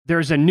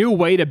There's a new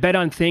way to bet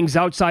on things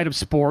outside of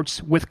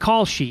sports with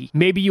Kalshi.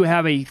 Maybe you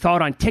have a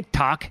thought on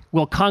TikTok.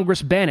 Will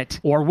Congress ban it?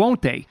 Or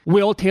won't they?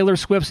 Will Taylor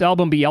Swift's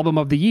album be Album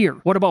of the Year?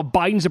 What about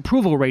Biden's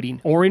approval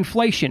rating? Or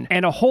inflation?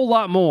 And a whole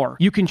lot more.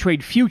 You can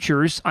trade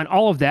futures on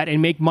all of that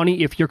and make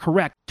money if you're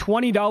correct.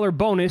 $20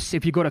 bonus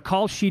if you go to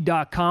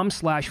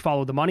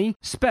kalshi.com/followthemoney,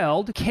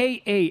 spelled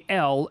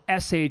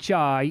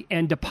KALSHI,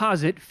 and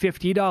deposit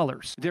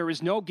 $50. There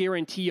is no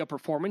guarantee of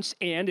performance,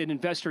 and an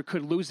investor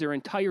could lose their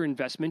entire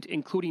investment,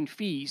 including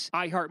fees.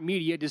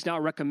 iHeartMedia does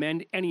not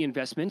recommend any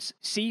investments.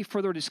 See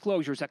further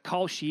disclosures at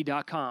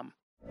kalshi.com.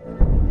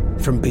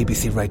 From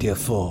BBC Radio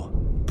 4,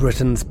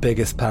 Britain's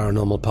biggest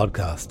paranormal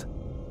podcast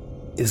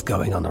is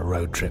going on a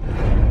road trip.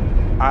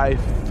 I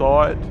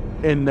thought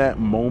in that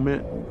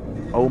moment,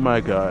 oh my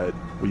God,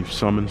 we've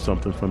summoned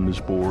something from this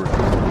board.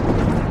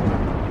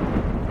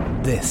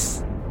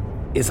 This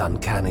is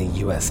Uncanny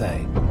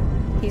USA.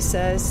 He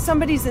says,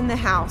 somebody's in the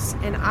house,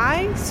 and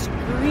I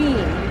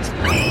screamed.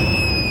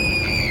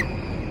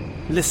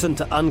 Listen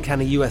to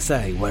Uncanny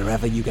USA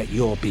wherever you get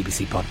your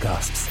BBC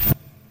podcasts,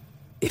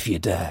 if you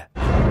dare.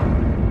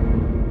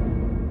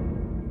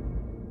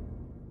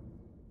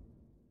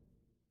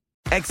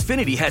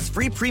 Xfinity has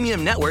free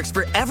premium networks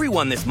for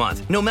everyone this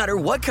month, no matter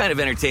what kind of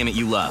entertainment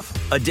you love.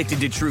 Addicted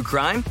to true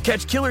crime?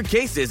 Catch killer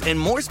cases and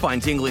more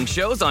spine-tingling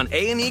shows on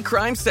A&E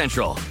Crime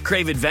Central.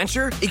 Crave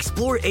adventure?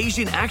 Explore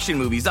Asian action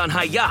movies on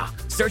Hayya.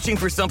 Searching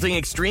for something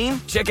extreme?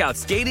 Check out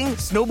skating,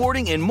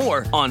 snowboarding, and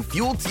more on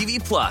Fuel TV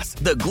Plus,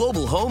 the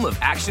global home of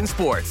action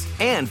sports.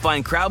 And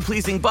find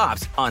crowd-pleasing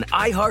bops on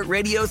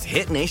iHeartRadio's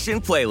Hit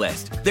Nation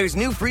playlist. There's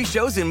new free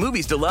shows and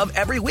movies to love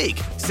every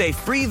week. Say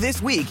free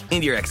this week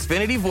in your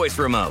Xfinity voice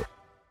remote.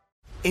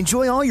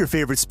 Enjoy all your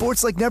favorite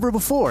sports like never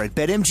before at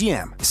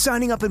BetMGM.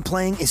 Signing up and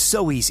playing is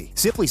so easy.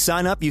 Simply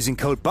sign up using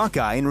code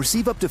Buckeye and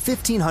receive up to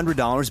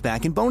 $1,500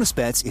 back in bonus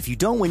bets if you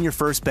don't win your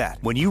first bet.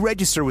 When you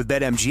register with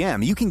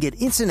BetMGM, you can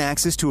get instant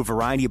access to a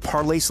variety of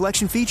parlay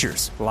selection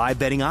features, live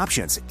betting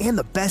options, and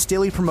the best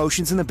daily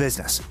promotions in the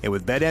business. And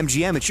with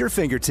BetMGM at your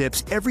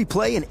fingertips, every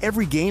play and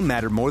every game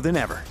matter more than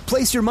ever.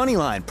 Place your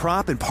moneyline,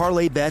 prop, and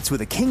parlay bets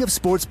with the king of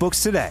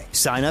sportsbooks today.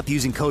 Sign up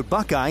using code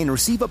Buckeye and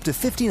receive up to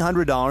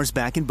 $1,500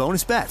 back in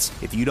bonus bets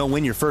if you don't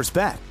win your first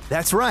bet.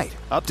 That's right,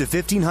 up to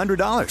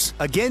 $1,500.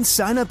 Again,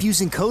 sign up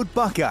using code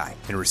Buckeye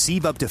and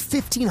receive up to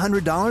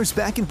 $1,500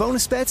 back in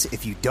bonus bets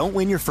if you don't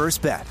win your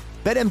first bet.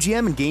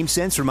 BetMGM and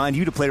GameSense remind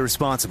you to play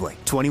responsibly.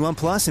 21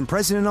 plus and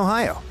present in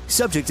Ohio.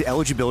 Subject to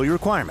eligibility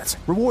requirements.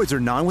 Rewards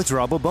are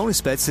non-withdrawable bonus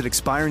bets that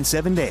expire in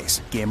 7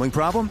 days. Gambling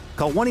problem?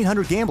 Call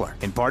 1-800-GAMBLER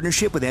in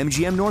partnership with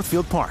MGM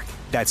Northfield Park.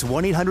 That's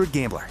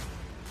 1-800-GAMBLER.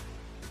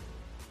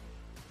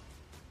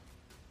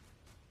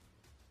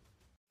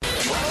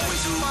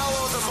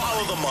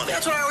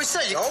 That's what I always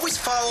say. You always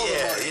follow the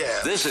money.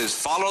 Yeah. This is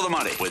Follow the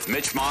Money with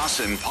Mitch Moss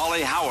and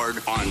Paulie Howard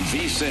on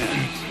VSiN.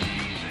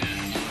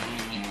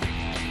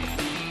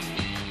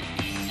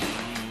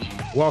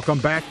 Welcome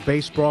back.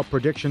 Baseball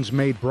predictions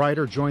made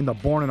brighter. Join the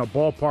Born in a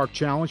Ballpark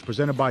Challenge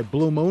presented by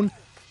Blue Moon.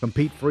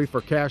 Compete free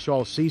for cash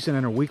all season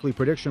and our weekly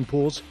prediction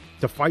pools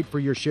to fight for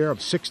your share of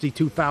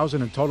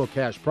 $62,000 in total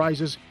cash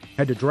prizes.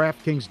 Head to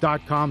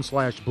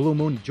DraftKings.com/Blue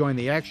Moon to join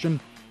the action.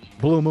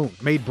 Blue Moon,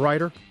 made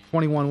brighter.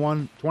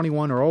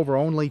 21 or over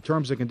only.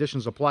 Terms and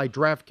conditions apply.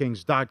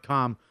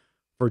 DraftKings.com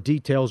for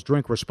details.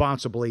 Drink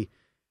responsibly.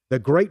 The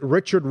great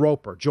Richard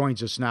Roper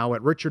joins us now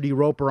at Richard E.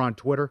 Roper on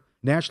Twitter.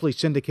 Nationally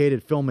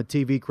syndicated film and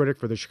TV critic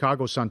for the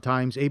Chicago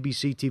Sun-Times,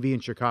 ABC TV in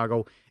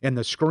Chicago, and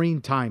the Screen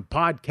Time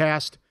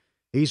podcast.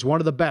 He's one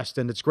of the best,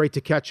 and it's great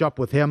to catch up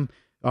with him.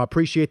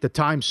 Appreciate the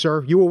time,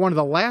 sir. You were one of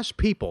the last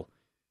people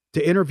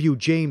to interview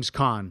James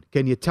Caan.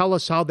 Can you tell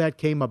us how that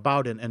came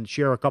about and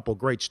share a couple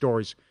great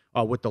stories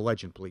with the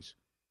legend, please?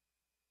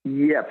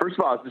 Yeah, first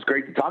of all, it's just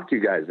great to talk to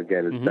you guys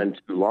again. It's been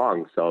too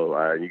long,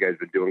 so you guys have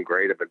been doing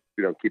great. I've been,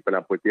 keeping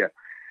up with you.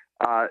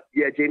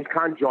 James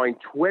Caan joined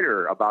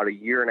Twitter about a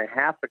year and a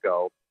half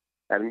ago.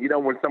 And,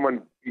 when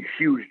someone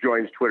huge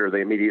joins Twitter,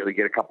 they immediately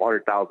get a couple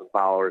 100,000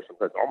 followers.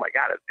 Sometimes, oh, my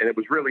God. And it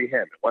was really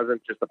him. It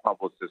wasn't just a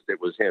publicist. It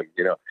was him,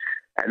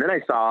 And then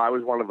I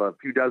was one of a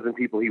few dozen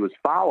people he was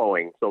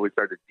following. So we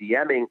started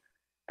DMing.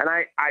 And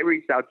I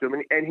reached out to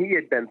him, and he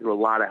had been through a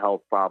lot of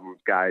health problems,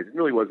 guys. It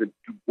really wasn't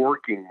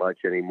working much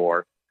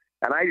anymore.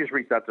 And I just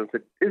reached out to him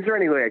and said, is there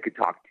any way I could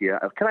talk to you?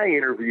 Can I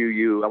interview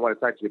you? I want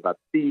to talk to you about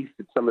Thief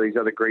and some of these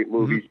other great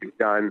movies you've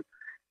done.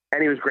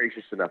 And he was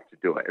gracious enough to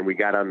do it. And we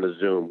got on the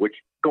Zoom,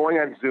 which going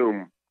on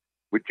Zoom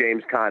with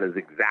James Caan is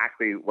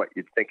exactly what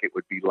you'd think it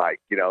would be like.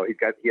 He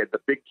had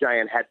the big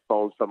giant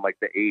headphones from like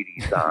the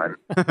 80s on.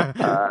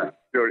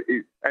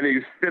 And he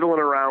was fiddling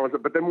around with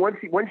it. But then once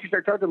you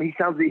start talking to him, he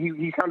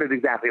sounded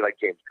exactly like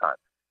James Caan.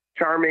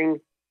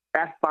 Charming,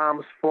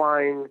 F-bombs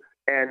flying.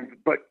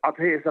 But I'll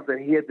tell you something,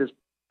 he had this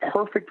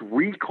perfect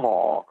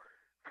recall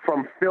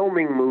from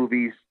filming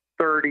movies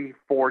 30,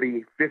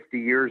 40, 50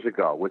 years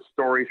ago with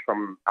stories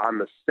from on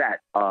the set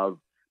of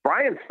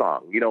Brian's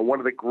Song, one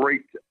of the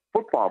great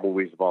football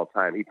movies of all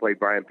time. He played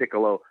Brian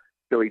Piccolo.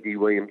 Billy D.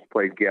 Williams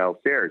played Gale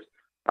Sayers.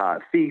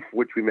 Thief,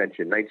 which we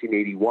mentioned,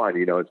 1981.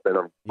 It's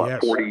been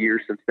about 40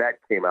 years since that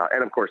came out.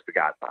 And, of course, The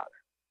Godfather.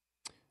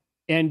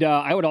 And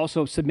I would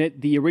also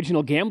submit the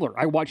original Gambler.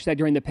 I watched that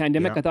during the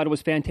pandemic. I thought it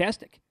was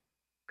fantastic.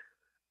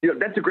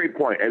 That's a great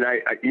point. And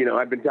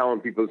I've been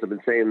telling people, I've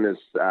been saying this,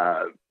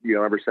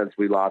 ever since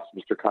we lost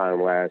Mr.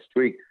 Khan last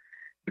week.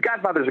 The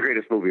Godfather is the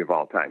greatest movie of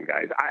all time,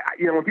 guys.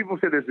 When people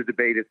say there's a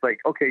debate, it's like,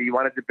 okay, you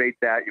want to debate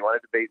that, you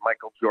want to debate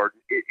Michael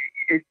Jordan.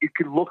 It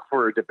can look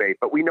for a debate,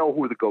 but we know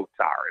who the GOATs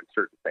are in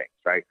certain things,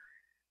 right?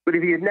 But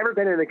if he had never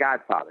been in The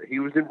Godfather, he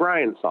was in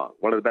Brian's Song,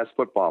 one of the best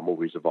football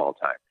movies of all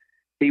time.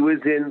 He was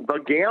in The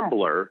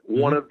Gambler,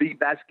 one of the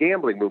best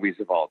gambling movies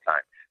of all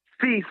time.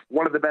 Thief,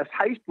 one of the best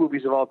heist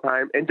movies of all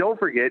time. And don't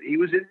forget, he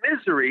was in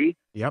Misery,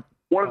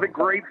 one of the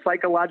great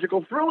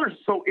psychological thrillers.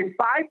 So in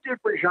 5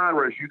 different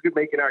genres, you could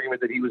make an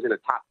argument that he was in a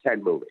top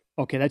 10 movie.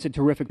 Okay, that's a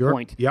terrific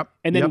point.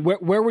 And then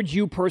where would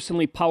you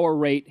personally power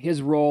rate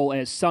his role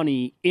as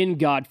Sonny in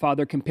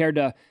Godfather compared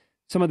to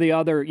some of the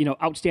other,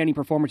 outstanding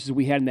performances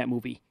we had in that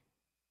movie?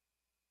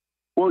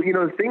 Well,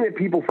 the thing that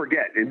people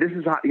forget, and this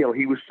is how,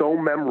 he was so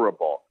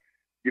memorable.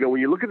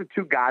 When you look at the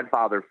 2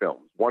 Godfather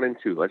films, 1 and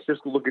 2, let's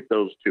just look at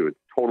those 2. It's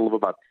a total of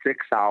about 6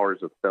 hours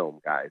of film,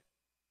 guys.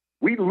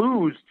 We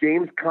lose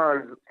James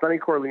Caan's Sonny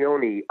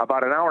Corleone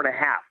about an hour and a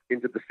half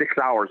into the 6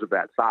 hours of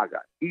that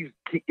saga. He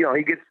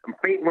gets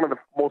one of the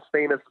most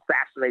famous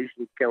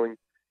assassination killings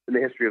in the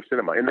history of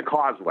cinema, in The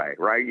Causeway,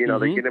 right?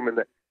 They get him in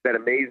that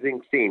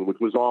amazing scene, which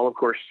was all, of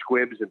course,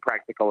 squibs and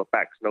practical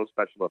effects, no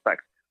special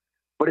effects.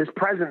 But his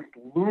presence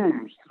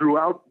looms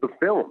throughout the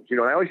films.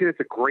 I always say it's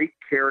a great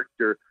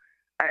character.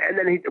 And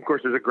then, of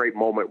course, there's a great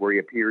moment where he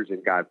appears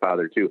in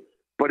Godfather 2.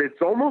 But it's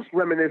almost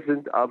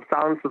reminiscent of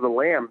Silence of the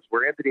Lambs,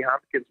 where Anthony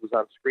Hopkins was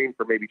on screen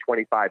for maybe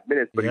 25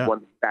 minutes, but he won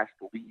the best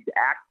lead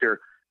actor.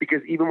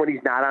 Because even when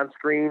he's not on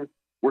screen,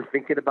 we're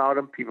thinking about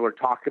him. People are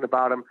talking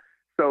about him.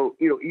 So,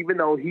 even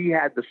though he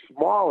had the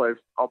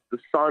smallest of the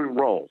son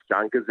roles,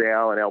 John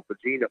Cazale and Al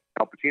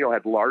Pacino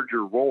had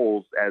larger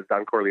roles as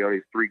Don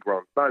Corleone's 3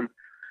 grown sons.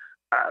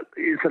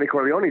 Sonny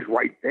Corleone's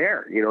right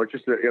there. It's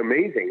just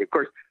amazing. Of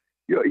course,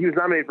 he was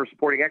nominated for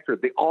supporting actor.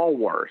 They all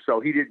were, so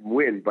he didn't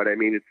win. But,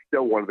 it's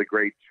still one of the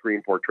great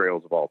screen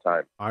portrayals of all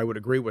time. I would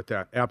agree with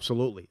that.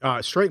 Absolutely.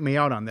 Straighten me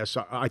out on this.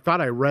 I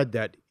thought I read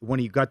that when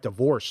he got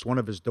divorced, one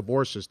of his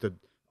divorces, to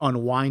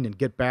unwind and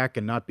get back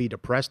and not be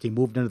depressed, he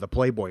moved into the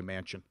Playboy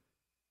Mansion.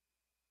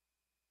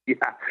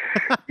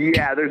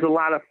 Yeah, there's a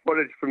lot of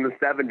footage from the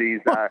 70s.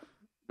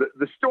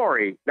 The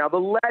story, now the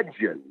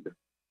legend,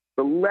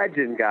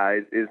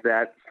 guys, is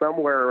that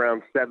somewhere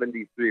around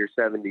 73 or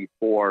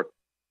 74,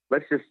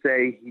 let's just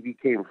say he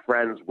became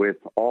friends with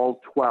all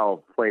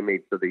 12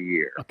 Playmates of the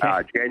Year,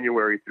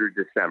 January through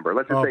December.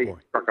 Let's just say he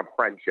struck up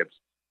friendships.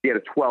 He had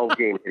a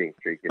 12-game hitting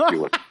streak, if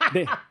you would.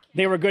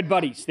 They were good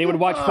buddies. They would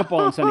watch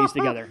football on Sundays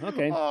together.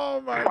 Okay.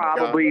 Oh, my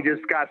Probably God.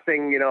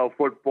 Discussing,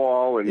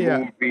 football and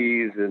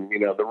movies and,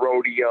 the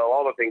rodeo,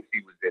 all the things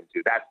he was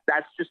into.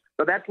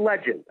 That's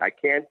legend. I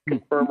can't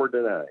confirm or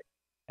deny.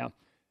 Yeah.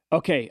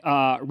 Okay.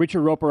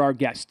 Richard Roeper, our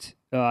guest.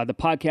 The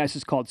podcast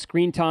is called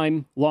Screen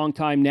Time,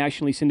 longtime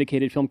nationally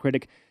syndicated film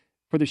critic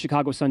for the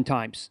Chicago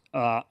Sun-Times.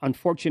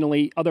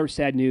 Unfortunately, other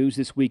sad news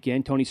this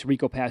weekend, Tony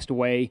Sirico passed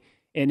away,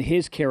 and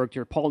his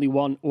character, Paulie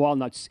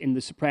Walnuts in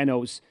The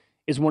Sopranos,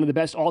 is one of the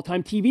best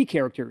all-time TV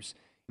characters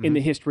in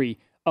the history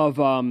of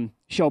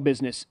show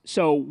business.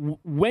 So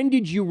when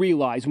did you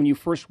realize, when you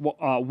first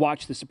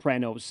watched The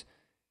Sopranos,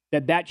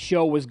 that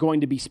show was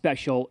going to be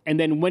special? And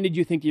then when did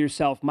you think to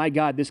yourself, my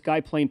God, this guy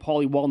playing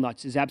Paulie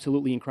Walnuts is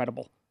absolutely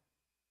incredible?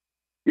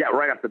 Yeah,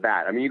 right off the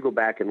bat. You go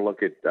back and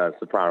look at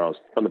Sopranos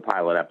from the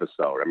pilot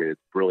episode.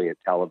 It's brilliant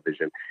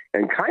television.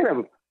 And kind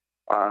of,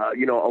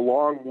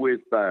 along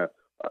with The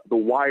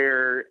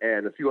Wire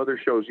and a few other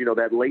shows,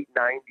 that late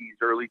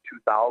 90s, early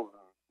 2000s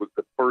was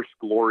the first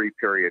glory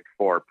period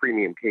for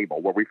premium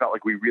cable, where we felt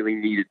like we really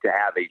needed to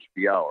have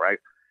HBO, right?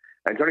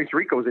 And Tony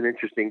Sirico was an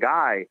interesting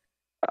guy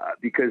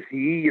because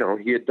he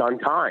had done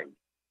time.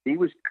 He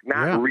was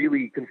not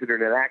really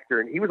considered an actor,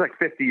 and he was like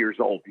 50 years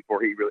old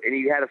before he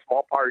had a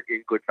small part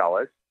in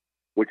Goodfellas,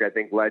 which I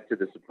think led to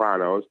The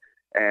Sopranos.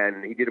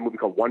 And he did a movie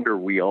called Wonder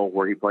Wheel,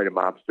 where he played a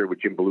mobster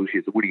with Jim Belushi.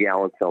 It's a Woody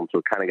Allen film, so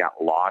it kind of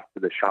got lost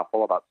in the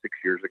shuffle about 6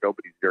 years ago,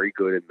 but he's very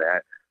good in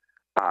that.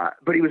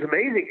 But he was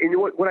amazing. And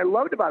what I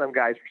loved about him,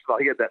 guys, first of all,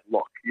 he had that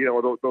look,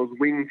 those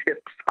wingtip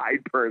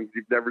sideburns.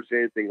 You've never seen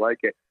anything like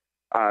it.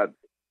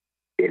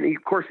 And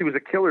of course, he was a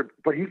killer,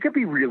 but he could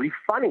be really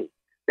funny.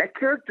 That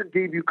character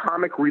gave you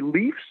comic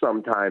relief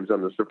sometimes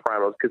on The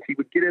Sopranos, because he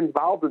would get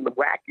involved in the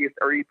wackiest,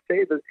 or he'd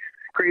say the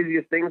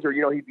craziest things, or,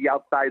 he'd be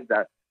outside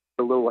the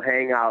little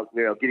hangout,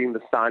 getting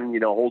the sun,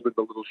 holding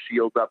the little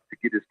shield up to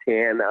get his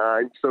tan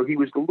on. So he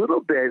was a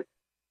little bit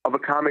of a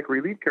comic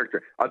relief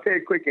character. I'll tell you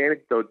a quick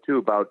anecdote, too,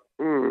 about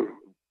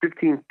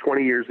 15,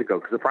 20 years ago,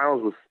 because The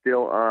Sopranos was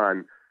still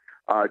on.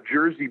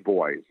 Jersey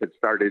Boys had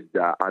started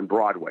on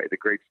Broadway, the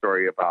great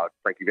story about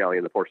Frankie Valli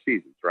and the Four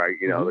Seasons, right?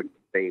 The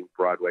famed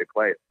Broadway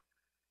play.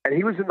 And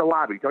he was in the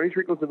lobby. Tony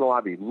Sirico was in the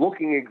lobby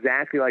looking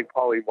exactly like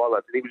Paulie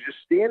Walnuts. And he was just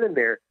standing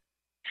there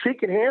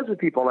shaking hands with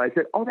people. And I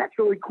said, oh, that's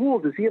really cool.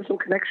 Does he have some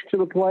connection to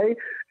the play?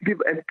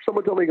 And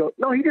someone told me,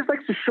 no, he just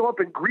likes to show up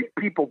and greet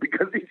people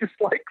because he just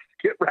likes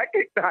to get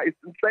recognized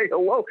and say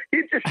hello.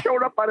 He just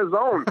showed up on his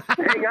own,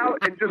 hang out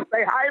and just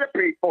say hi to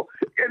people.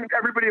 And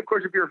everybody, of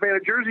course, if you're a fan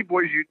of Jersey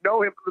Boys, you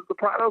know him from The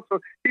Sopranos. So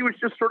he was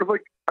just sort of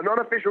like an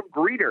unofficial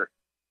greeter.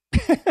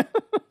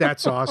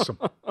 That's awesome.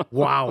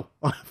 Wow.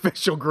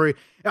 Official greet.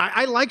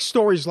 I like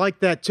stories like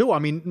that, too. I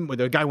mean,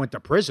 the guy went to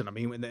prison. I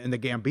mean, in the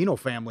Gambino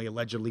family,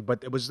 allegedly.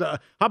 But it was, how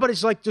about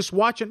it's like just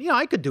watching,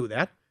 I could do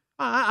that.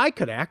 I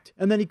could act.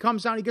 And then he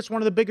comes out, he gets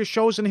one of the biggest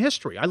shows in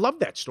history. I love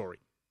that story.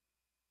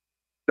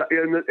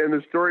 And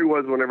the story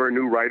was whenever a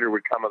new writer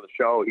would come on the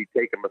show, he'd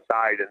take him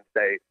aside and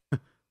say,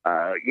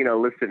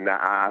 listen,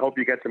 I hope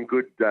you got some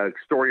good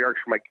story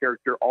arcs for my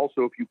character.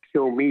 Also, if you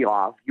kill me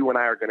off, you and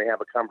I are going to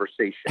have a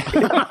conversation.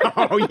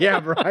 Oh,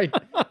 yeah, right.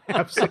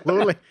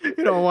 Absolutely.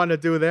 You don't want to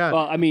do that.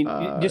 Well, I mean,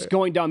 just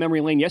going down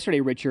memory lane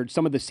yesterday, Richard,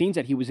 some of the scenes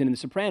that he was in The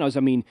Sopranos, I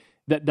mean,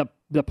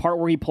 the part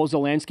where he pulls the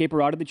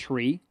landscaper out of the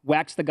tree,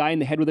 whacks the guy in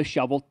the head with a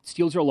shovel,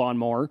 steals her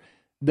lawnmower,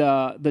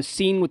 the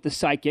scene with the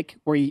psychic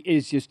where he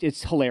is just,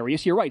 it's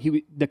hilarious. You're right.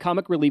 The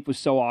comic relief was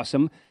so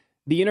awesome.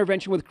 The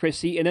intervention with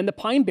Chrissy, and then the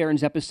Pine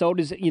Barrens episode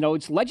is,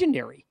 it's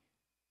legendary.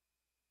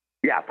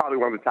 Yeah, probably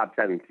one of the top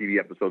 10 TV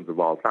episodes of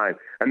all time.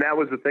 And that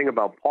was the thing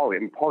about Paulie. I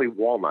mean, Paulie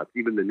Walnuts,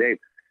 even the name.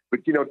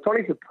 But,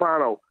 Tony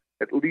Soprano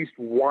at least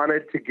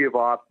wanted to give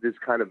off this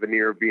kind of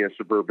veneer of being a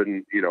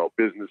suburban,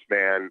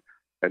 businessman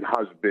and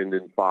husband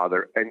and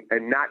father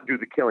and not do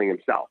the killing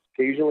himself.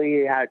 Occasionally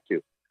he had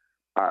to.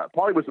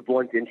 Paulie was a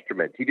blunt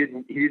instrument. He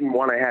didn't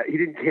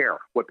care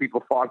what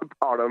people thought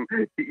about him.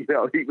 He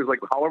was like,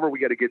 however we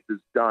got to get this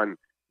done,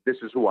 this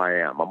is who I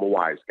am. I'm a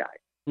wise guy.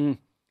 Do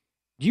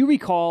you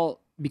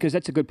recall, because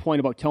that's a good point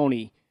about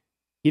Tony,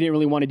 he didn't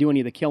really want to do any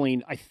of the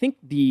killing. I think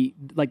the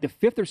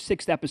fifth or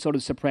sixth episode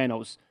of The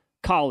Sopranos,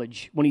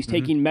 college, when he's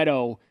taking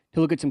Meadow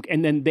to look at some,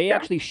 and then they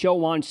actually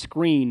show on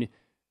screen,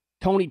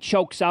 Tony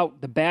chokes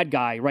out the bad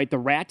guy, right? The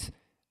rat.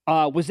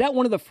 Was that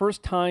one of the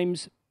first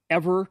times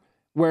ever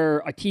where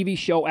a TV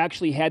show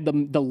actually had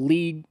the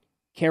lead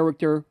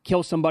character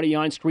kill somebody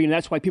on screen? And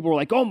that's why people were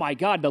like, oh my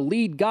God, the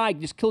lead guy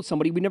just killed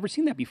somebody. We've never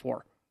seen that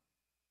before.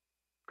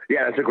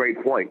 Yeah, that's a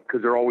great point,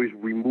 because they're always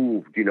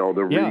removed, they're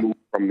removed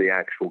from the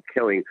actual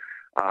killing.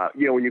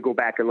 When you go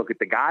back and look at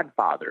The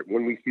Godfather,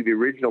 when we see the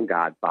original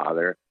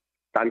Godfather,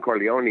 Don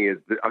Corleone is,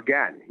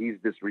 he's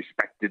this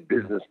respected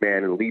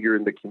businessman and leader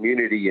in the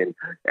community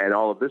and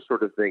all of this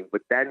sort of thing.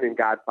 But then in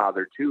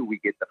Godfather 2, we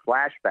get the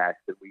flashbacks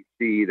and we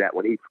see that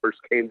when he first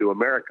came to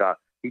America,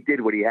 he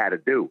did what he had to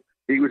do.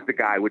 He was the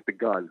guy with the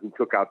gun who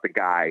took out the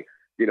guy,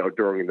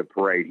 during the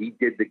parade. He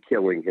did the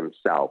killing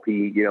himself.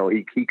 He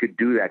could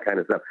do that kind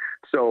of stuff.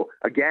 So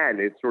again,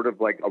 it's sort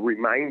of like a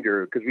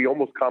reminder, because we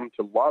almost come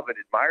to love and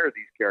admire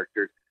these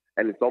characters.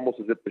 And it's almost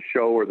as if the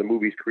show or the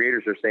movie's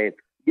creators are saying,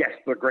 yes,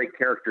 they're great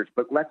characters,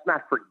 but let's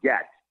not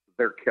forget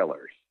they're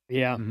killers.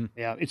 Yeah,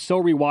 yeah. It's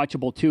so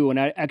rewatchable, too. And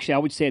I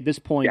would say at this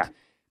point,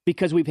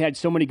 because we've had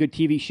so many good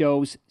TV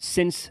shows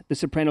since The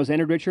Sopranos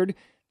ended, Richard,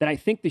 that I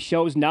think the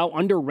show is now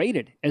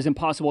underrated, as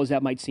impossible as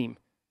that might seem.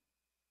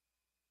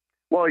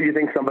 Well, you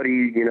think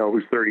somebody,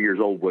 who's 30 years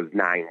old was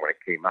 9 when it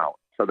came out.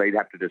 So they'd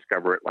have to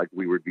discover it like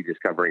we would be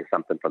discovering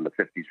something from the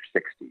 50s or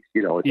 60s.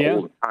 It's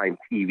old-time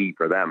TV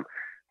for them.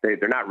 They're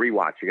not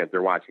rewatching it.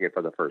 They're watching it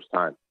for the first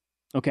time.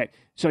 Okay,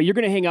 so you're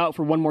going to hang out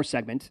for one more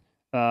segment.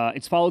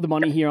 It's Follow the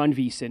Money here on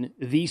VSiN,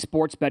 the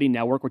sports betting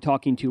network. We're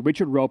talking to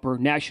Richard Roeper,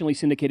 nationally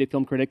syndicated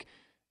film critic.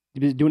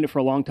 He's been doing it for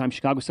a long time.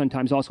 Chicago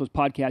Sun-Times. Also, his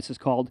podcast is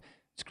called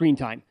Screen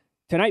Time.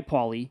 Tonight,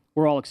 Paulie,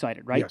 we're all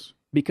excited, right? Yes.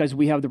 Because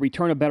we have the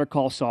return of Better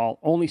Call Saul.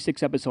 Only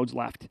 6 episodes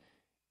left.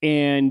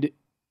 And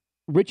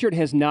Richard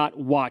has not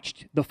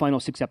watched the final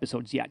 6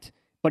 episodes yet.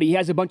 But he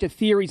has a bunch of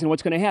theories on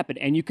what's going to happen.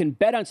 And you can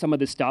bet on some of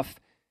this stuff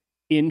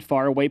in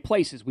faraway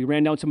places. We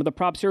ran down some of the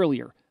props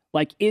earlier.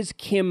 Like, is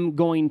Kim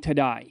going to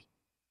die?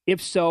 If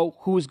so,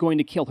 who's going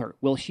to kill her?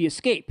 Will she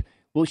escape?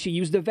 Will she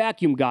use the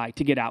vacuum guy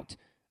to get out?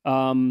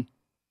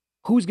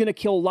 Who's going to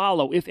kill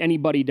Lalo, if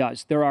anybody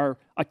does? There are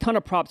a ton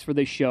of props for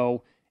this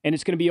show, and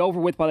it's going to be over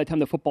with by the time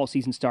the football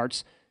season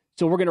starts.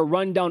 So we're going to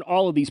run down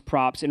all of these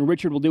props, and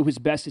Richard will do his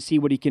best to see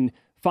what he can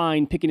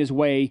find, picking his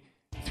way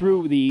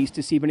through these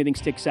to see if anything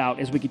sticks out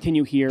as we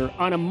continue here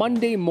on a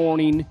Monday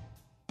morning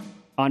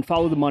on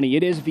Follow the Money.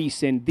 It is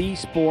VSiN, the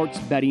sports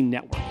betting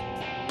network.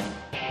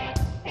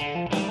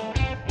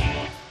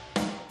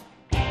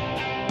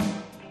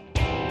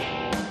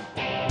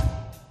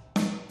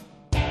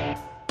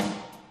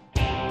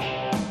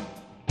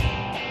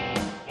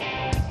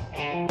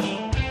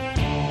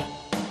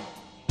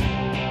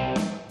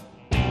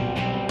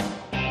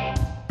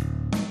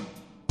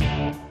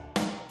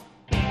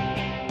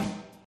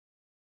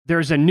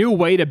 There's a new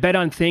way to bet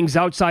on things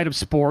outside of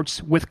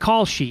sports with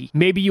Kalshi.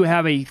 Maybe you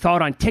have a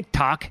thought on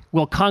TikTok.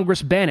 Will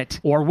Congress ban it,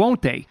 or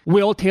won't they?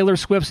 Will Taylor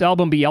Swift's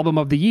album be album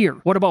of the year?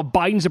 What about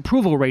Biden's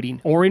approval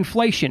rating or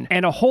inflation?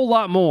 And a whole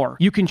lot more.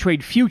 You can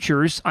trade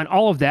futures on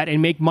all of that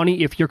and make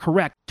money if you're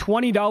correct.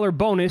 $20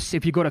 bonus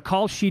if you go to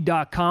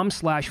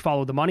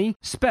kalshi.com/followthemoney,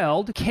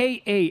 spelled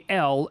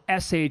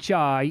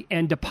KALSHI,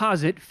 and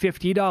deposit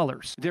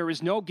 $50. There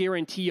is no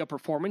guarantee of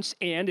performance,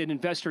 and an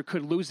investor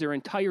could lose their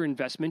entire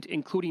investment,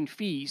 including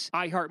fees.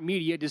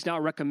 iHeartMedia does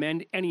not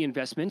recommend any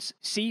investments.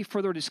 See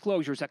further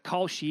disclosures at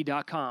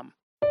kalshi.com.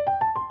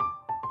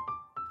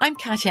 I'm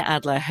Katya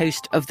Adler,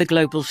 host of The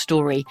Global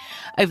Story.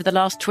 Over the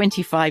last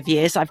 25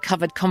 years, I've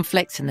covered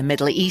conflicts in the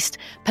Middle East,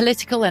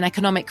 political and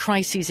economic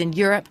crises in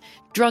Europe,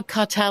 drug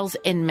cartels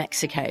in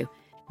Mexico.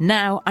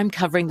 Now I'm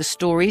covering the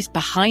stories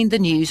behind the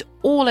news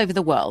all over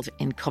the world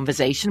in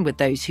conversation with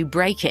those who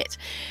break it.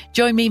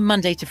 Join me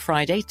Monday to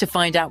Friday to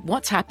find out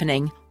what's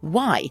happening,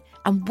 why,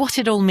 and what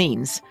it all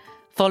means.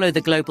 Follow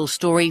The Global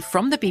Story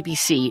from the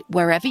BBC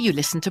wherever you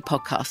listen to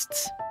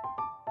podcasts.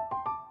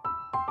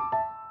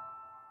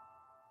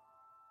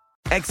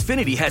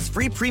 Xfinity has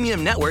free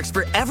premium networks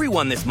for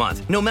everyone this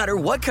month, no matter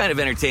what kind of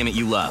entertainment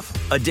you love.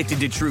 Addicted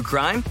to true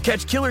crime?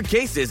 Catch killer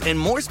cases and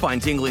more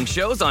spine-tingling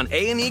shows on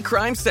A&E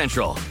Crime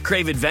Central.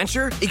 Crave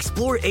adventure?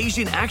 Explore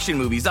Asian action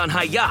movies on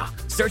Hi-YAH.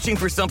 Searching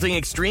for something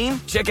extreme?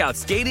 Check out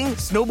skating,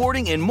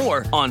 snowboarding, and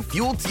more on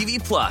Fuel TV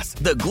Plus,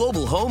 the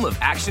global home of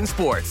action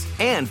sports.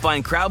 And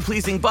find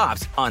crowd-pleasing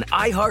bops on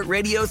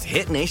iHeartRadio's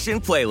Hit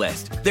Nation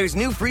playlist. There's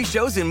new free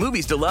shows and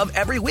movies to love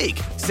every week.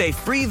 Say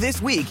free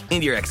this week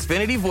in your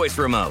Xfinity voice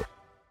remote.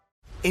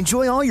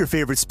 Enjoy all your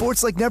favorite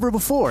sports like never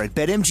before at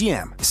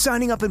BetMGM.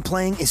 Signing up and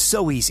playing is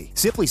so easy.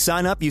 Simply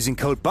sign up using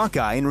code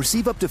Buckeye and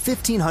receive up to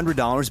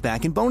 $1,500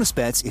 back in bonus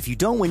bets if you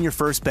don't win your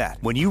first bet.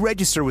 When you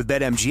register with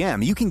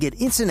BetMGM, you can get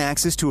instant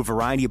access to a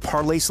variety of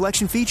parlay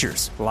selection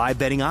features, live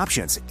betting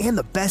options, and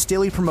the best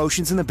daily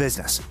promotions in the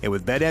business. And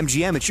with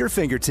BetMGM at your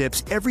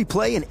fingertips, every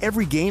play and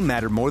every game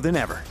matter more than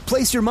ever.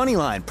 Place your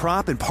moneyline,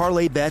 prop, and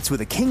parlay bets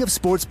with the king of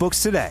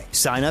sportsbooks today.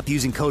 Sign up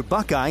using code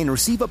Buckeye and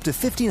receive up to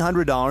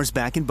 $1,500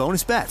 back in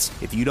bonus bets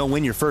if you don't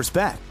win your first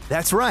bet.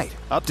 That's right,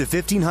 up to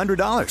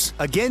 $1,500.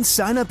 Again,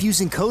 sign up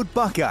using code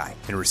Buckeye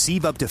and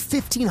receive up to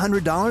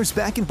 $1,500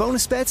 back in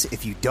bonus bets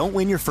if you don't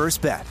win your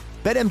first bet.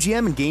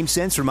 BetMGM and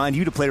GameSense remind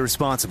you to play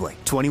responsibly.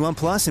 21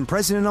 plus and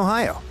present in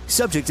Ohio.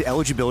 Subject to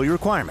eligibility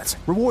requirements.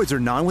 Rewards are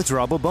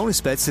non-withdrawable bonus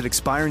bets that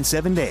expire in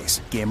 7 days.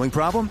 Gambling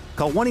problem?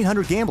 Call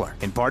 1-800-GAMBLER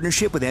in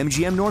partnership with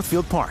MGM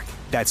Northfield Park.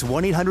 That's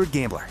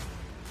 1-800-GAMBLER.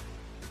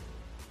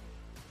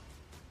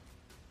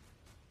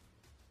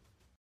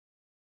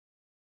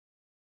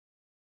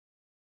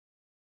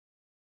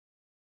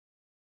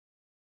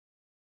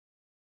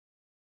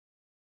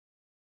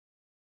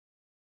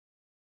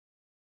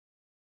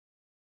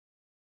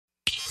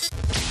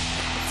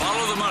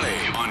 Follow the money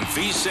on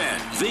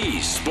VSiN, the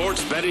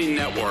Sports Betting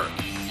Network.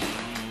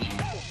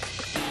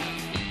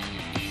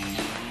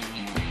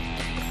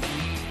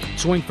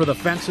 Swing for the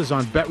fences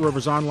on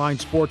BetRivers Online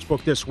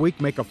Sportsbook this week.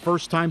 Make a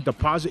first-time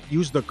deposit.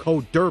 Use the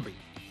code DERBY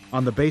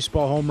on the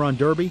Baseball Home Run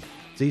Derby.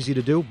 It's easy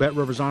to do.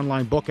 BetRivers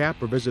Online book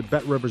app or visit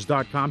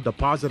BetRivers.com.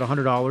 Deposit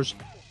 $100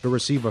 to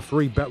receive a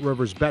free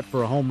BetRivers bet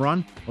for a home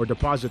run, or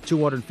deposit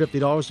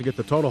 $250 to get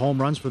the total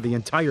home runs for the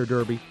entire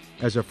Derby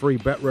as a free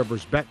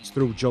BetRivers bet. It's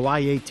through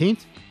July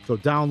 18th. So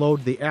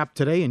download the app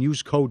today and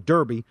use code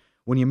DERBY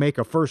when you make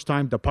a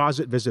first-time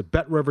deposit. Visit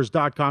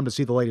BetRivers.com to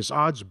see the latest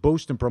odds,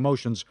 boosts, and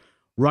promotions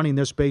running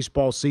this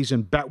baseball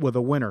season. Bet with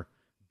a winner.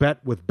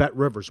 Bet with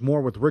BetRivers.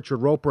 More with Richard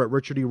Roper at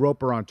Richard E.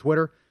 Roper on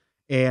Twitter.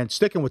 And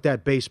sticking with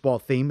that baseball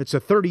theme, it's a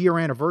 30-year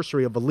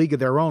anniversary of A League of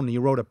Their Own, and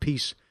you wrote a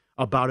piece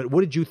about it.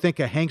 What did you think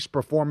of Hank's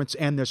performance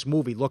and this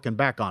movie, looking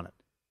back on it?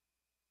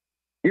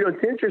 You know,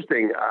 it's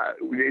interesting.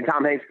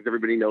 Tom Hanks, because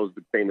everybody knows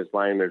the famous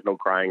line, there's no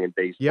crying in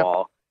baseball.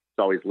 Yep. It's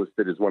always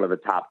listed as one of the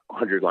top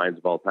 100 lines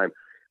of all time.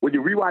 When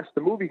you rewatch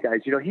the movie, guys,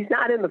 you know, he's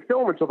not in the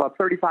film until about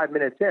 35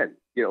 minutes in,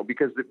 you know,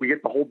 because we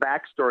get the whole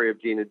backstory of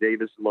Gina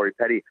Davis and Lori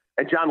Petty.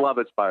 And John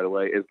Lovitz, by the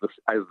way, as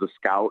the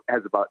scout,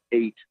 has about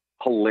 8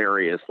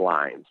 hilarious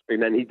lines,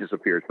 and then he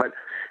disappears. But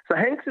so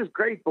Hanks is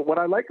great, but what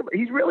I like about,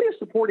 he's really a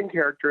supporting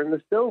character in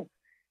this film.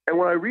 And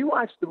when I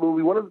rewatched the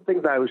movie, one of the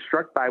things I was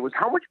struck by was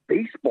how much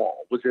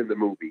baseball was in the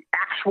movie,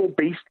 actual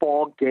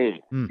baseball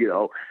game, you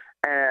know.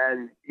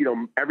 And, you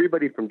know,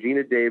 everybody from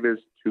Gina Davis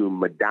to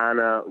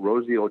Madonna,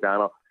 Rosie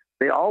O'Donnell,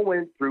 they all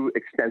went through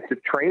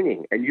extensive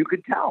training. And you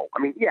could tell. I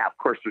mean, yeah, of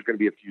course, there's going to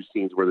be a few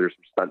scenes where there's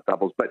some stunt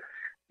doubles. But,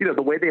 you know,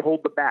 the way they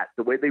hold the bat,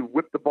 the way they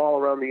whip the ball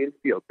around the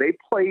infield, they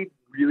played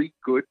really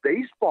good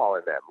baseball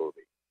in that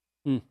movie.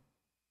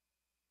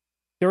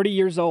 30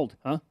 years old,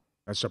 huh?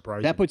 That's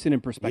surprising. That puts it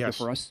in perspective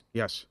for us.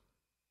 Yes.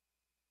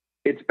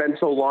 It's been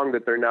so long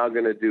that they're now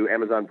going to do,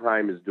 Amazon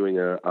Prime is doing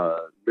a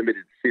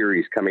limited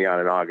series coming out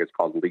in August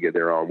called League of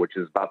Their Own, which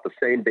is about the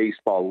same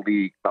baseball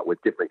league, but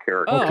with different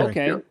characters. Oh,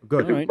 okay. You know,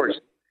 good. Of course,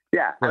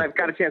 yeah, and I've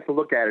got a chance to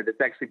look at it. It's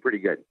actually pretty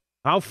good.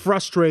 How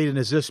frustrating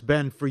has this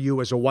been for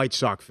you as a White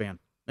Sox fan?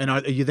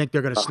 And you think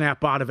they're going to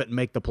snap out of it and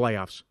make the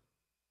playoffs?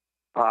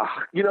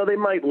 They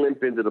might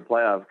limp into the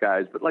playoff,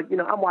 guys, but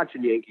I'm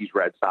watching Yankees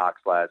Red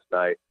Sox last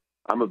night.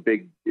 I'm a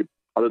big,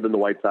 other than the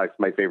White Sox,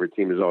 my favorite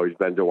team has always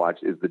been to watch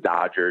is the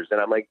Dodgers. And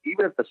I'm like,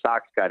 even if the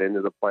Sox got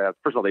into the playoffs,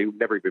 first of all, they would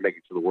never even make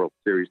it to the World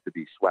Series to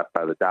be swept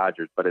by the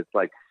Dodgers. But it's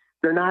like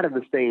they're not in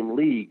the same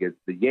league as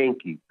the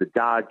Yankees, the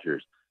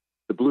Dodgers,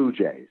 the Blue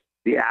Jays,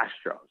 the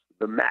Astros,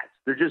 the Mets.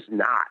 They're just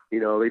not. They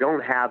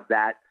don't have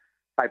that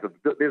type of.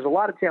 There's a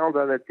lot of talent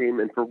on that team,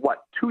 and for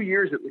 2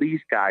 years at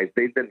least, guys,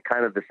 they've been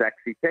kind of the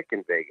sexy pick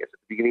in Vegas at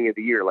the beginning of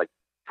the year, like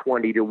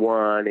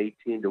 20-1,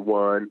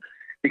 18-1.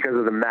 Because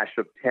of the mesh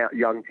of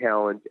young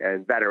talent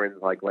and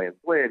veterans like Lance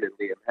Lynn and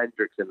Liam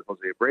Hendricks and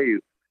Jose Abreu.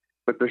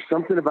 But there's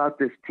something about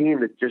this team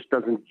that just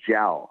doesn't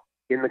gel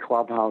in the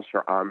clubhouse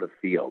or on the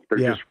field. They're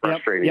just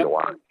frustrating to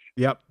watch.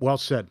 Yep, well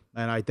said.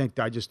 And I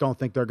just don't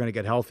think they're going to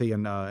get healthy,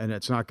 and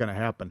it's not going to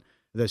happen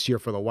this year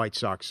for the White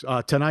Sox.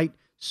 Tonight,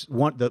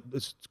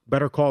 the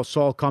Better Call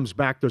Saul comes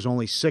back. There's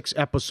only 6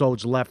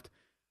 episodes left.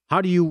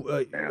 How do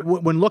you,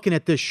 when looking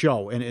at this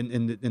show,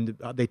 and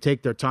they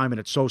take their time, and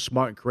it's so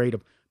smart and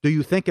creative, do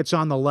you think it's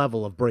on the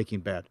level of Breaking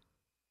Bad?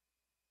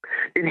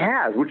 It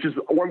has, which is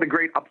one of the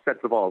great upsets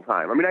of all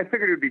time. I mean, I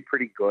figured it would be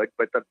pretty good,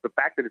 but the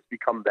fact that it's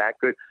become that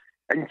good.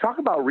 And you talk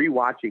about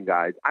rewatching,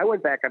 guys. I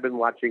went back. I've been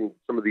watching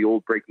some of the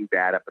old Breaking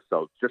Bad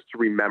episodes just to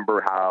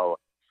remember how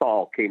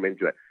Saul came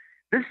into it.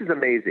 This is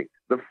amazing.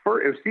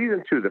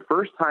 Season 2, the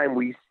first time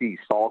we see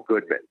Saul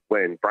Goodman,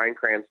 when Bryan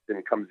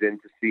Cranston comes in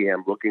to see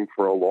him looking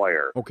for a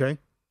lawyer. Okay.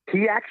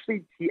 He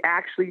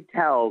actually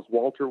tells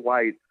Walter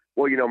White,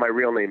 well, my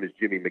real name is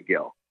Jimmy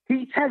McGill.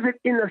 He says it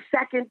in the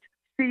second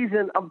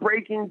season of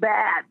Breaking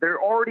Bad.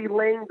 They're already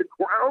laying the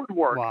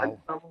groundwork in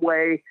some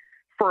way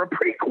for a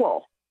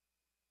prequel.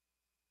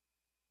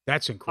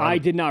 That's incredible. I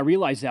did not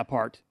realize that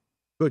part.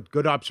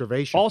 Good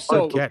observation.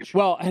 Also, good catch.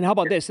 Well, and how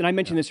about this? And I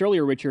mentioned this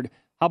earlier, Richard.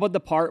 How about the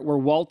part where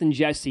Walt and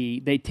Jesse,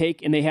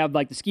 they have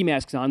like the ski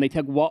masks on. They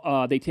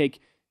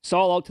take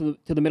Saul out to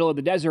the middle of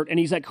the desert, and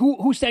he's like,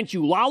 "Who sent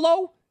you,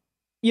 Lalo?"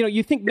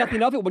 You think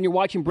nothing of it when you're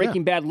watching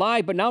Breaking Bad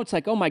live, but now it's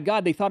like, oh my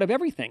God, they thought of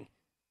everything.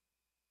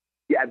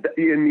 Yeah,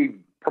 in the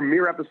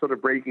premiere episode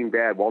of Breaking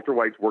Bad, Walter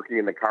White's working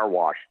in the car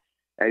wash,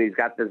 and he's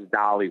got this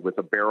dolly with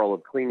a barrel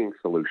of cleaning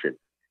solution.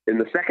 In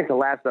the second to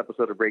last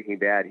episode of Breaking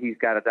Bad, he's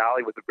got a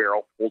dolly with a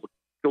barrel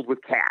filled with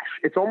cash.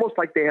 It's almost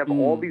like they have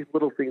all these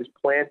little things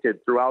planted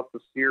throughout the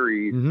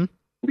series,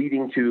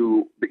 leading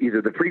to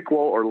either the prequel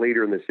or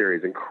later in the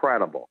series.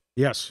 Incredible.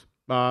 Yes.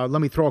 Let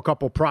me throw a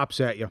couple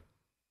props at you.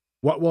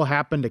 What will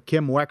happen to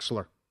Kim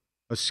Wexler?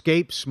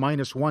 Escapes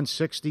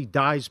 -160,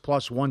 dies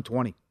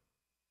 +120.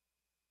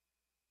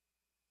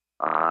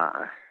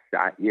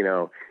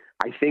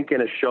 I think in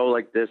a show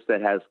like this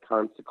that has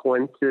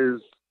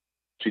consequences,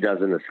 she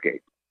doesn't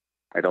escape.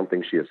 I don't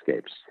think she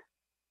escapes.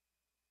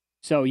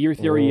 So your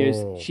theory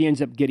is she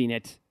ends up getting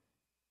it.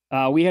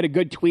 We had a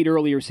good tweet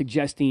earlier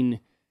suggesting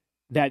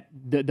that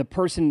the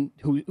person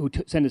who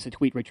sent us a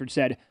tweet, Richard,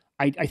 said,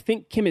 I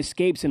think Kim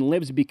escapes and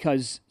lives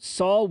because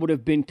Saul would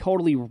have been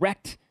totally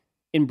wrecked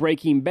in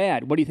Breaking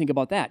Bad. What do you think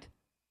about that?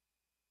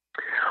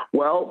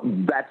 Well,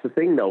 that's the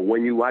thing, though.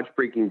 When you watch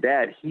Breaking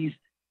Bad, he's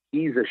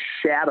a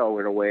shadow,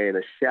 in a way, and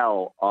a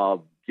shell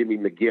of Jimmy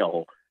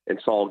McGill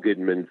and Saul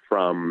Goodman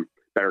from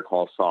Better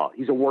Call Saul.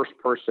 He's a worse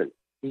person.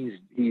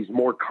 He's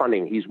more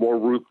cunning. He's more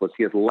ruthless.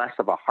 He has less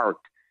of a heart.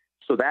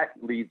 So that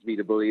leads me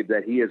to believe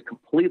that he has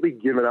completely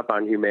given up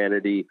on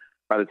humanity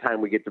by the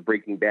time we get to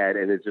Breaking Bad,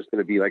 and it's just going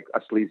to be like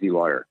a sleazy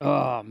lawyer.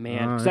 Oh,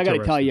 man. So I got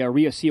to tell you,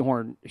 Rhea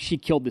Seehorn, she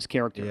killed this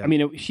character. Yeah. I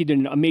mean, she did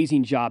an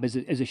amazing job as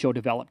the show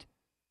developed.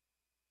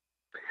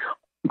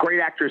 Great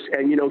actress.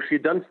 And, she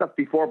had done stuff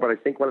before, but I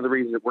think one of the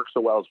reasons it worked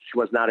so well is she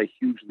was not a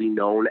hugely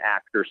known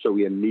actor, so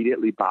we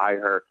immediately buy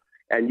her.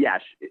 And,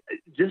 yes,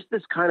 just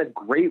this kind of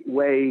great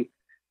way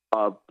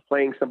of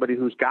playing somebody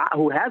who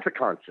has a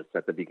conscience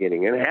at the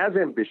beginning and has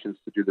ambitions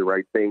to do the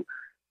right thing.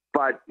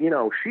 But,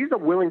 she's a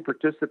willing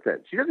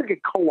participant. She doesn't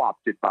get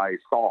co-opted by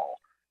Saul,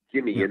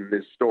 Jimmy, in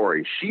this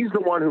story. She's the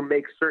one who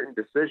makes certain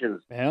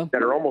decisions that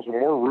are almost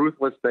more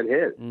ruthless than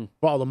his.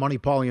 Follow the Money,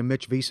 Paulie and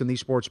Mitch VSiN, the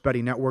Sports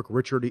Betting Network.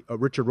 Richard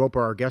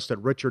Roper, our guest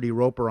at Richard E.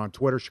 Roper on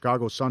Twitter,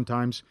 Chicago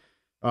Sun-Times,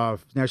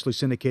 nationally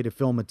syndicated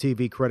film and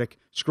TV critic,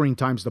 Screen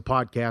Times, the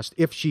podcast.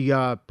 If she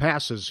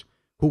passes,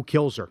 who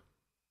kills her?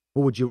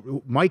 Who would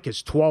you? Mike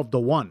is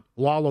 12-1.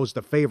 Lalo's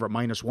the favorite,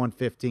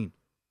 -115.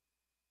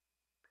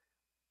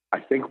 I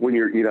think when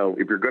you're,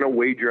 if you're going to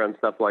wager on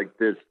stuff like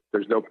this,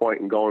 there's no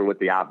point in going with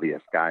the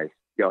obvious, guys.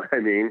 You know what I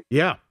mean?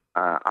 Yeah.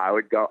 I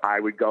would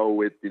go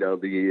with the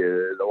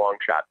long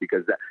shot,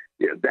 because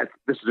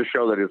this is a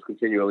show that has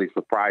continually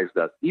surprised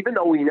us, even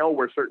though we know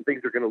where certain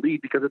things are going to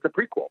lead because it's a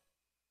prequel.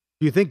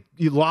 Do you think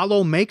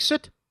Lalo makes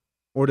it,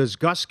 or does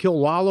Gus kill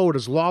Lalo, or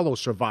does Lalo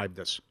survive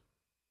this?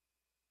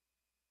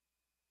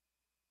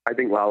 I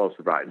think Lalo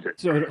survives it.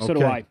 So do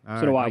I.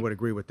 So do I. I would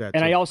agree with that.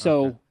 And too. I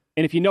also,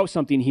 and if you know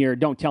something here,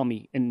 don't tell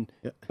me.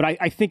 But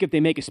I think if they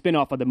make a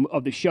spinoff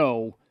of the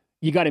show,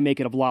 you got to make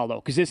it of Lalo,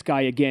 because this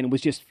guy again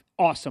was just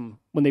awesome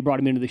when they brought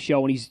him into the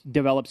show, and he's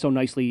developed so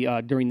nicely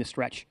during the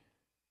stretch.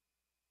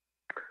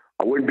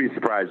 I wouldn't be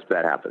surprised if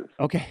that happens.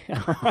 Okay.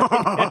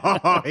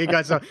 Hey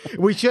guys,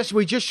 we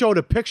just showed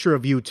a picture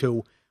of you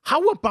two.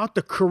 How about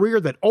the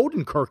career that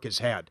Odenkirk has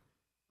had?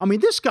 I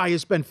mean, this guy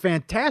has been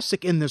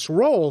fantastic in this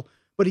role,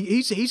 but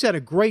he's had a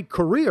great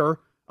career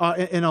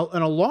in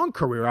a long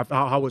career.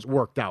 How it's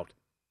worked out.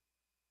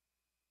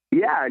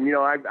 Yeah, and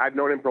I've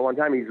known him for a long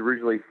time. He's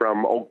originally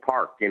from Oak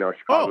Park,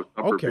 Chicago.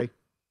 Oh, okay.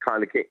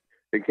 Kind of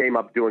came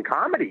up doing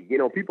comedy.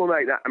 People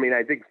might. I mean,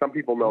 I think some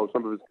people know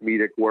some of his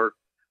comedic work.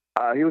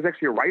 He was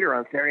actually a writer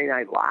on Saturday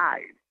Night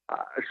Live.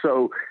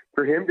 So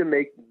for him to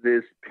make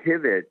this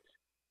pivot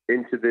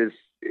into this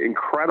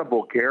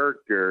incredible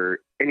character,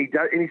 and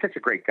he's such a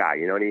great guy,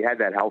 and he had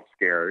that health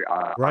scare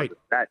right. on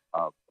the set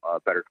of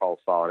Better Call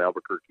Saul in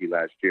Albuquerque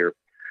last year.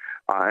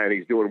 And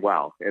he's doing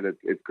well, and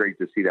it's great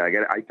to see that.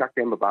 I talked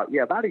to him about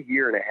a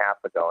year and a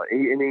half ago,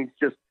 and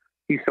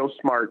he's so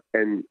smart.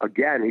 And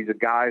again, he's a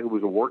guy who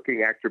was a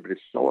working actor, but is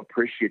so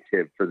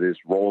appreciative for this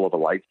role of a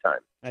lifetime.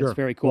 That's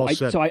very cool.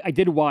 Well I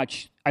did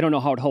watch. I don't know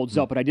how it holds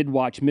up, but I did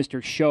watch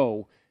Mr.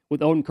 Show with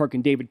Odenkirk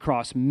and David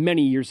Cross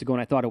many years ago,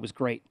 and I thought it was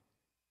great.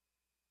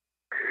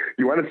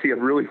 You want to see a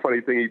really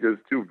funny thing he does,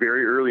 too,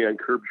 very early on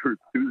Curb Your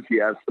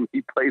Enthusiasm.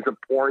 He plays a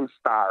porn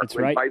star. That's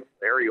right. Invites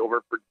Larry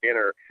over for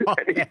dinner.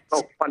 And he's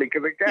so funny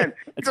because, again,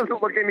 he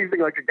doesn't look anything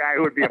like a guy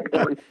who would be a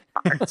porn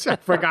star. I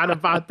forgot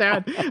about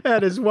that.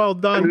 That is well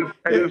done.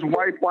 And his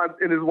wife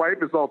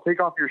is all, take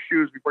off your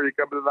shoes before you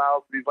come to the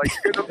house. And he's like,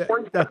 you're a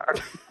porn star.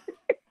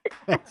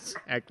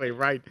 Exactly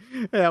right.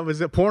 That was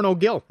a Porno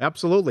Gil.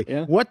 Absolutely.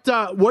 Yeah. What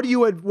do you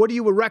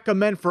would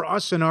recommend for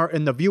us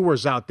and the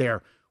viewers out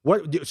there?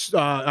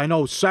 I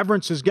know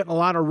Severance is getting a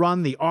lot of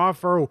run. The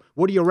Offer.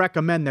 What do you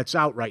recommend that's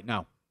out right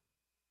now?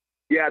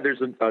 Yeah,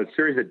 there's a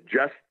series that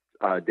just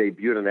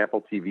debuted on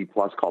Apple TV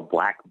Plus called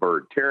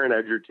Blackbird. Taron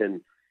Egerton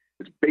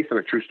is based on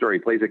a true story.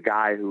 He plays a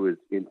guy who is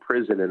in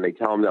prison, and they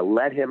tell him to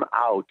let him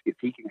out if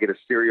he can get a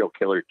serial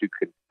killer to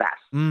confess.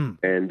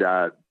 And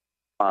the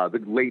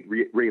late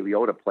Ray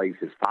Liotta plays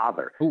his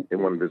father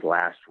in one of his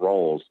last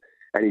roles.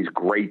 And he's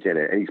great in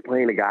it. And he's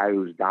playing a guy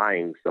who's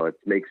dying, so it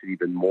makes it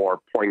even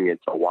more poignant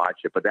to watch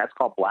it. But that's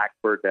called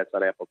Blackbird. That's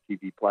on Apple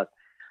TV Plus.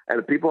 And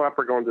if people are up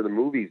for going to the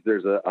movies,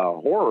 there's a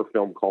horror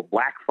film called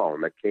Black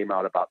Phone that came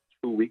out about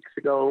 2 weeks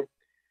ago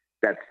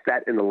that's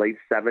set in the late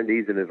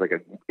 70s and is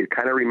it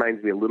kind of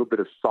reminds me a little bit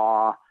of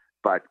Saw,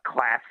 but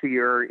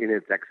classier in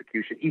its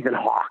execution. Ethan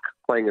Hawke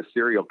playing a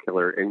serial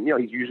killer. And,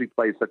 he usually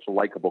plays such a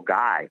likable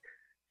guy.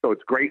 So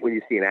it's great when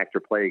you see an actor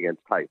play against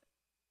type.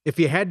 If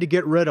you had to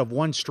get rid of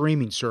one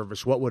streaming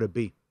service, what would it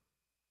be?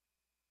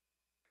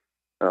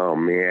 Oh,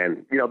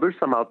 man. There's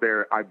some out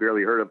there I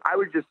barely heard of. I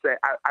would just say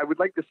I would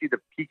like to see the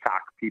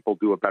Peacock people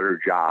do a better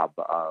job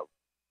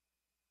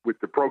with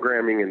the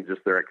programming and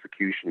just their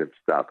execution of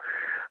stuff.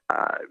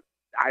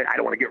 I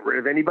don't want to get rid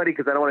of anybody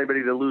because I don't want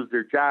anybody to lose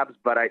their jobs,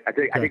 but I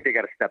think they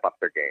got to step up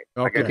their game.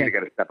 Okay. I think they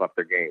got to step up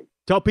their game.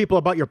 Tell people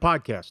about your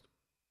podcast.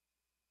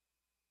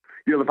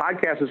 The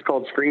podcast is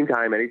called Screen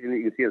Time, anything that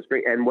you can see on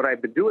screen. And what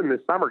I've been doing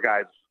this summer,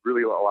 guys,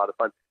 really a lot of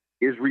fun,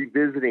 is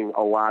revisiting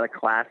a lot of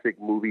classic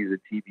movies and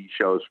TV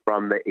shows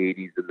from the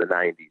 80s and the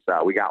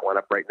 90s. We got one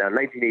up right now,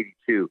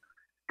 1982.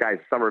 Guys,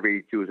 summer of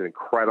 82 was an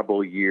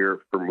incredible year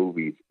for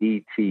movies.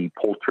 E.T.,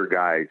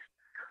 Poltergeist,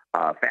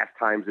 Fast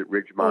Times at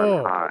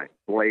Ridgemont High,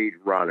 Blade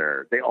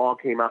Runner. They all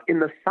came out in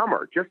the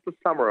summer, just the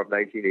summer of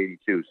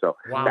 1982. So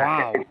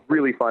it's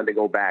really fun to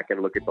go back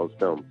and look at those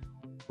films.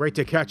 Great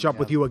to catch up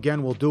with you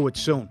again. We'll do it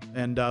soon.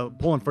 And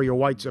pulling for your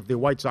Whites if the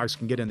White Sox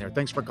can get in there.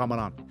 Thanks for coming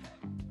on.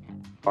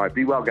 All right,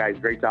 be well, guys.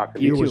 Great talking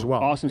to you. You as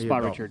well. Awesome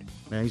spot, Richard.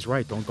 Man, he's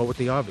right. Don't go with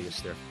the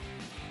obvious there.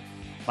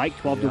 Mike,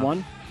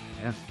 12-1.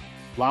 Yeah.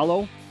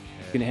 Lalo,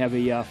 going to have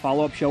a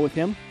follow-up show with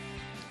him.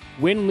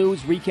 Win,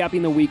 lose,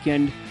 recapping the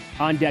weekend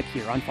on deck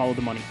here on Follow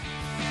the Money.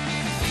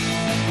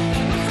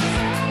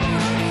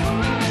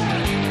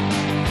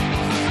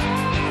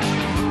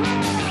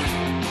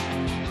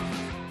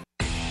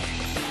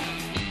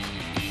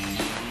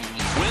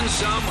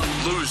 Some,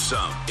 Lose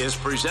Some is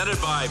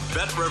presented by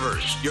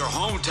BetRivers, your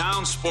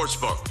hometown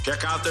sportsbook.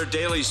 Check out their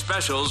daily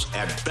specials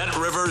at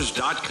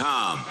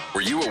BetRivers.com.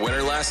 Were you a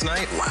winner last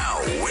night?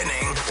 Wow,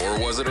 winning.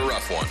 Or was it a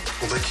rough one?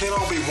 Well, they can't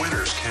all be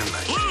winners, can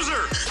they?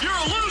 Loser! You're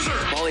a loser!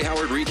 Paulie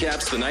Howard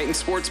recaps the night in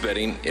sports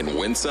betting in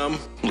Win Some,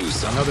 Lose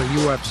Some. Another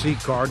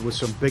UFC card with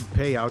some big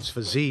payouts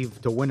for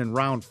Zeev to win in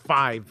round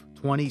 5,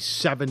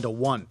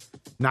 27-1.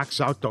 Knocks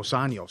out Dos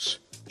Anjos.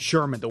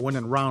 Sherman to win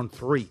in round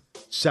 3,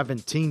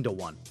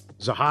 17-1.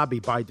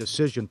 Zahabi by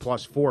decision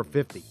plus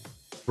 450.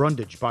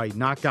 Brundage by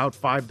knockout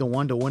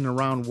 5-1 to win in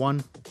round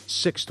 1,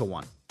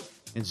 6-1.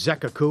 And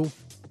Zekaku,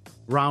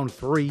 round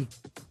 3,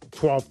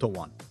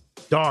 12-1.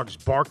 Dogs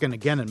barking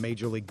again in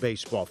Major League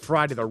Baseball.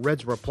 Friday, the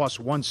Reds were plus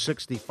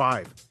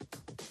 165.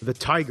 The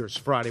Tigers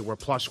Friday were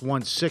plus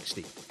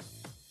 160.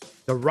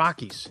 The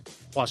Rockies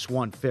plus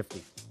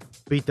 150.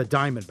 Beat the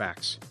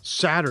Diamondbacks.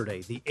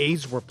 Saturday, the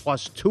A's were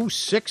plus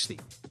 260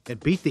 and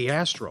beat the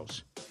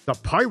Astros. The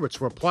Pirates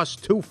were plus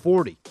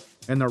 240.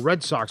 And the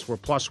Red Sox were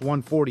plus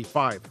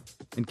 145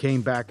 and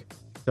came back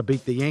to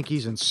beat the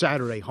Yankees. And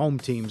Saturday, home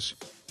teams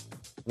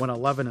went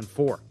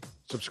 11-4.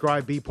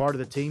 Subscribe, be part of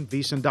the team,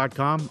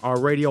 VSiN.com, our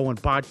radio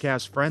and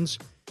podcast friends.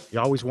 You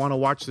always want to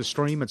watch the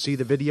stream and see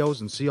the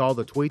videos and see all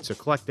the tweets.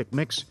 Eclectic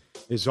mix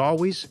is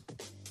always.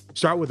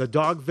 Start with a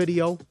dog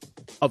video,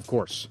 of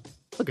course.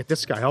 Look at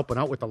this guy helping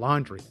out with the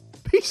laundry.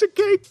 Piece of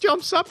cake,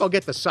 jumps up. I'll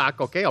get the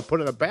sock, okay? I'll put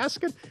it in a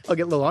basket. I'll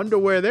get a little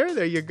underwear there.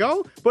 There you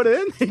go. Put it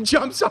in. He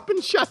jumps up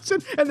and shuts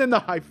it. And then the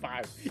high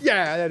five.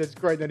 Yeah, that is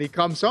great. Then he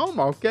comes home,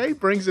 okay?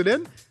 Brings it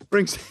in.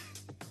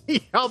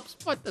 He helps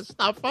put the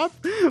stuff up.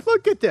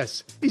 Look at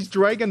this. He's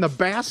dragging the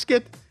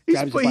basket.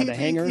 Grabs it by the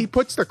hanger. He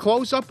puts the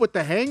clothes up with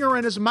the hanger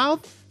in his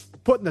mouth.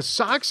 Putting the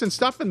socks and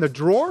stuff in the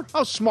drawer.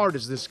 How smart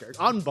is this guy?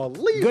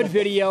 Unbelievable. Good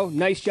video.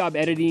 Nice job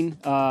editing.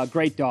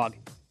 Great dog.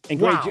 And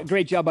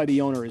great job by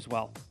the owner as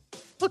well.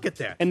 Look at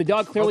that. And the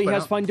dog clearly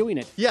has fun doing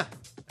it. Yeah.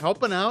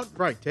 Helping out.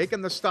 Right.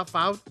 Taking the stuff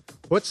out.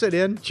 Puts it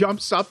in.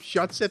 Jumps up.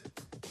 Shuts it.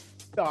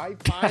 The high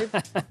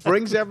five.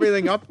 Brings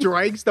everything up.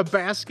 Drags the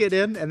basket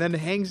in. And then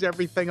hangs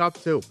everything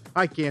up, too.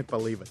 I can't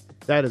believe it.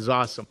 That is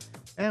awesome.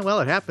 And, well,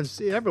 it happens.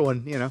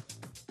 Everyone,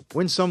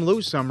 win some,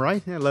 lose some,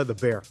 right? And let the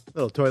bear.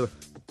 Little toilet.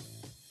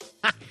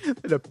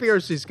 It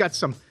appears he's got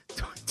some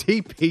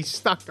TP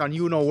stuck on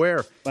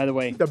you-know-where. By the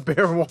way. The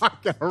bear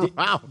walking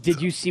around.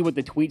 Did you see what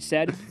the tweet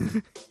said?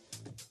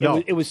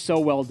 No. It was so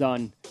well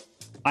done.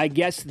 I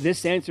guess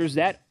this answers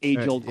that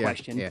age-old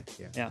question.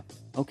 Yeah.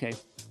 Okay.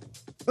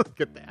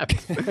 Look at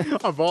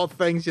that. Of all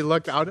things, you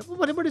look out.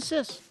 What is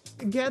this?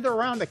 Gather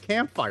around a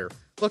campfire.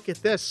 Look at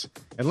this.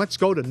 And let's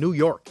go to New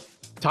York.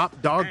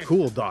 Top dog,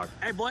 cool dog.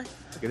 Hey, boy.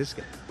 Look at this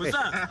guy. What's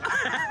up?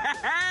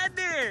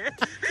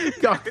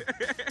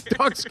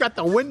 Dog's got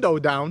the window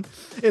down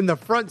in the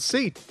front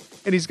seat,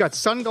 and he's got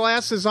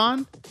sunglasses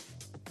on.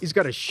 He's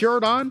got a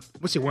shirt on.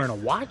 What's he wearing, a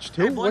watch,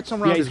 too? Hey, What's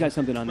around he's got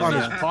something on there. On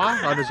his paw,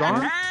 on his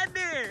arm.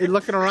 He's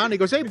looking around. He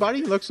goes, hey, buddy.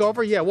 He looks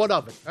over. Yeah, what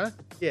of it? Huh?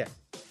 Yeah.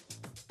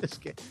 This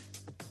guy.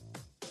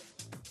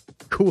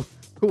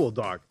 Cool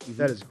dog. Mm-hmm.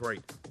 That is great.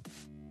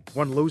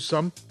 One lose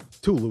some,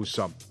 two lose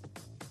some.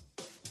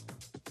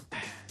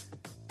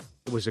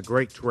 It was a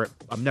great trip.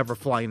 I'm never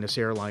flying this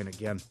airline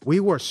again. We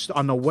were,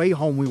 on the way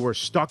home, we were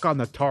stuck on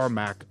the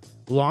tarmac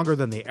longer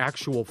than the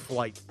actual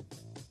flight.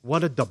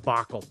 What a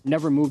debacle.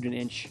 Never moved an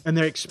inch. And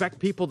they expect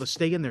people to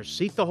stay in their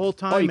seat the whole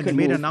time. You and they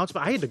made an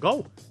announcement. I had to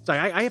go. It's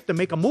like, I have to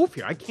make a move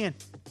here. I can't.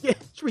 Yeah,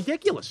 it's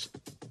ridiculous.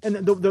 And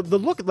the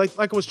look, like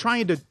I was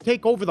trying to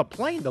take over the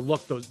plane, the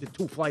look the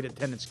two flight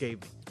attendants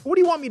gave me. What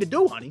do you want me to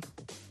do, honey?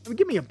 I mean,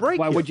 give me a break.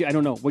 Why would you? I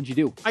don't know. What'd you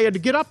do? I had to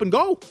get up and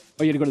go.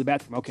 Oh, you had to go to the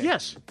bathroom. Okay.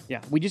 Yes.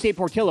 Yeah. We just ate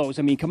Portillo's.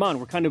 I mean, come on.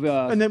 We're kind of.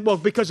 And then,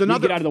 because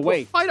another. Get out of the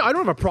way. I don't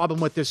have a problem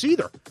with this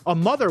either. A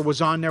mother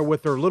was on there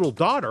with her little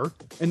daughter,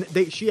 and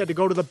she had to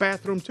go to the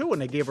bathroom too,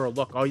 and they gave her a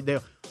look. Oh,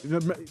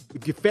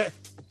 if you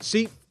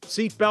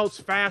seat belts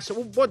fast.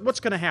 What's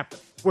going to happen?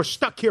 We're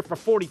stuck here for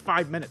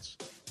 45 minutes.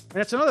 And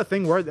that's another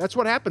thing where that's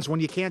what happens when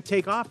you can't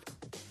take off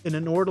in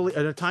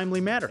a timely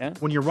manner. Yeah.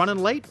 When you're running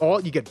late,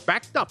 you get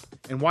backed up.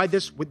 And why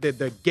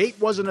the gate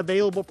wasn't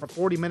available for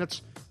 40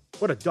 minutes?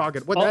 What a dog!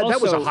 That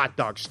was a hot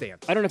dog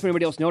stand. I don't know if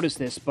anybody else noticed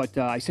this, but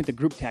I sent a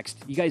group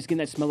text. You guys getting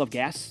that smell of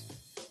gas?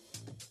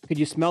 Could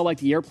you smell like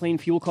the airplane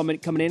fuel coming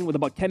in with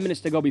about 10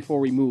 minutes to go before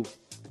we moved?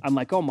 I'm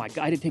like, oh my God!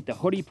 I had to take the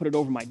hoodie, put it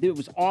over my. Dude, it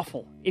was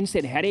awful.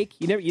 Instant headache.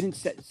 You didn't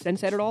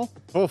sense that at all?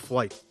 Full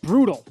flight.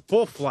 Brutal.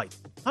 Full flight.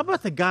 How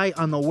about the guy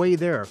on the way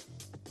there,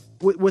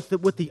 with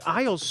the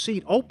aisle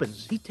seat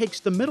opens? He takes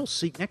the middle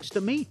seat next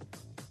to me.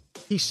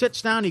 He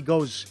sits down. He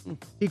goes,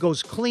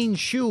 clean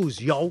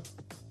shoes, yo.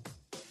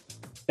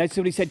 That's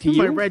what he said to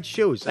you? My red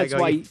shoes. That's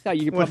why he thought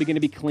you were probably going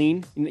to be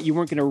clean. You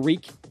weren't going to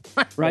reek,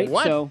 right?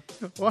 What? So,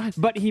 what?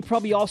 But he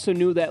probably also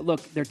knew that,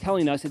 look, they're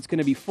telling us it's going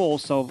to be full,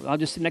 so I'll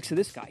just sit next to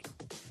this guy.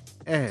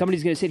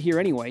 Somebody's going to sit here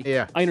anyway.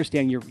 Yeah. I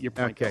understand your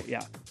point. Okay. Though.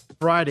 Yeah.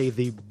 Friday,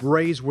 the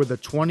Braves were the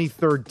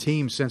 23rd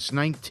team since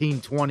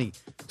 1920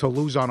 to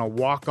lose on a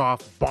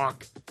walk-off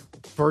balk.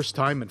 First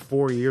time in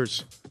 4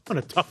 years. What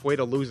a tough way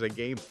to lose a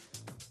game.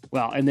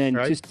 Well, and then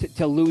just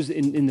to lose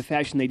in the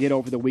fashion they did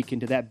over the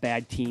weekend to that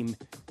bad team.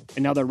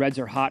 And now the Reds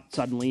are hot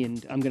suddenly,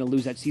 and I'm going to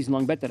lose that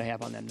season-long bet that I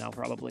have on them now,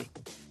 probably.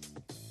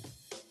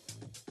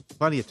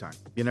 Plenty of time.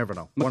 You never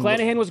know.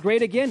 McClanahan was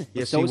great again.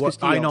 Yes, so was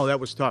Castillo. I know, that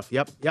was tough.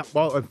 Yep.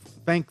 Well,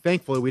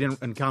 thankfully, we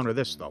didn't encounter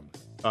this, though.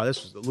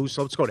 This was the loose.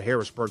 So let's go to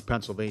Harrisburg,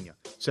 Pennsylvania.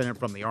 Sent in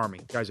from the Army.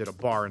 Guys at a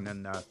bar, and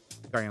then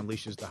guy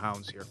unleashes the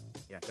hounds here.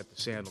 Yeah, got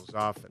the sandals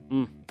off.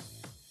 And,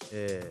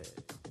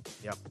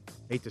 yep.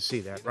 Hate to see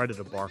that. Right at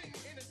a bar.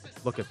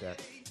 Look at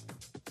that.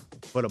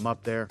 Put him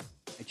up there.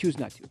 I choose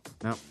not to.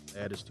 No,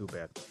 that is too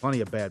bad. Plenty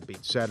of bad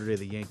beats. Saturday,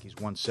 the Yankees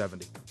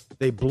 170.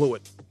 They blew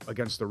it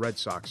against the Red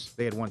Sox.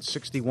 They had won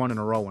 61 in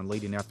a row and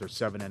leading after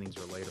 7 innings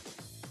or later.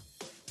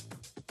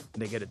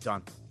 And they get it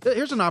done.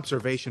 Here's an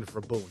observation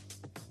for Boone.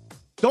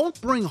 Don't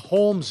bring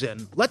Holmes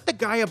in. Let the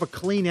guy have a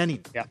clean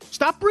inning. Yeah.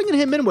 Stop bringing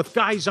him in with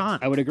guys on.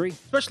 I would agree.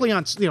 Especially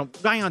on,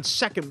 guy on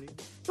second.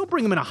 Don't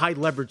bring him in a high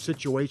leverage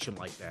situation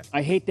like that.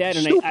 I hate that,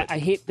 and I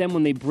hate them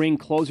when they bring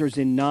closers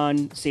in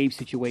non-save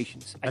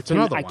situations.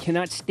 Another one. I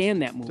cannot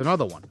stand that move. It's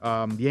another one.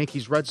 The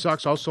Yankees, Red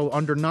Sox also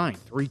under 9,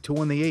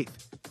 3-2 in the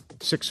 8th,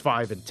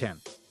 6-5 and 10.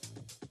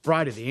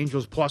 Friday, the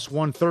Angels plus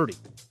 130.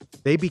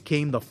 They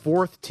became the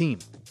fourth team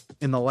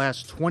in the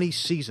last 20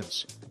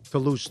 seasons to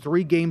lose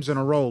 3 games in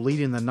a row,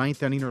 leading the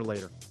 9th inning or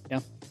later.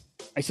 Yeah.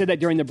 I said that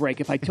during the break.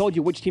 If I told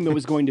you which team it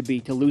was going to be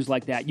to lose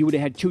like that, you would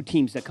have had 2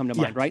 teams that come to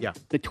mind, right? Yeah.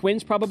 The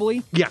Twins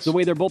probably? Yes. The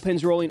way their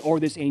bullpen's rolling, or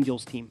this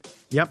Angels team.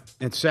 Yep.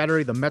 And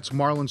Saturday, the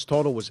Mets-Marlins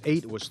total was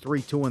 8. It was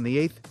 3-2 in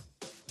the 8th.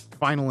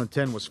 Final in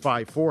 10 was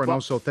 5-4. And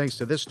also, thanks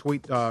to this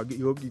tweet, you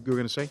were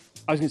going to say?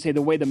 I was going to say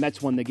the way the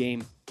Mets won the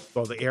game.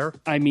 Oh, the air?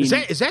 I mean...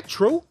 Is that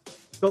true?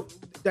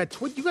 That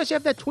tweet? You guys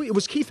have that tweet? It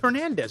was Keith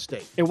Hernandez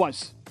Day. It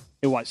was.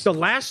 The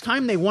last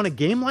time they won a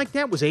game like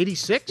that was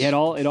 86? It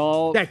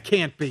all. That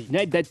can't be.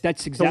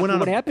 That's exactly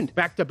what happened.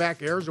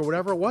 Back-to-back airs or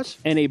whatever it was?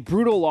 And a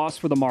brutal loss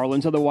for the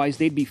Marlins. Otherwise,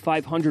 they'd be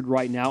 500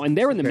 right now, and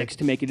they're in the mix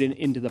to make it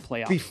into the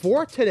playoffs.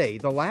 Before today,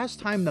 the last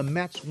time the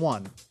Mets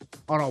won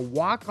on a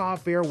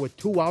walk-off air with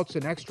 2 outs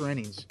and extra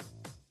innings,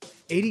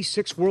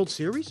 86 World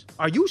Series?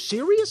 Are you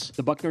serious?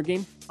 The Buckner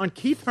game? On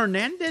Keith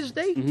Hernandez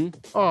Day? Mm-hmm.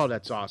 Oh,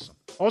 that's awesome.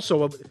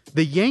 Also,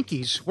 the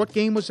Yankees, what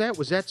game was that?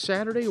 Was that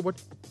Saturday or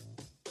what?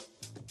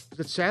 Was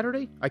it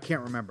Saturday? I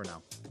can't remember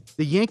now.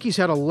 The Yankees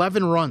had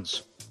 11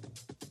 runs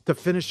to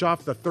finish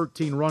off the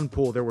 13-run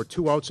pool. There were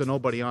 2 outs and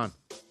nobody on.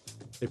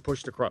 They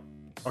pushed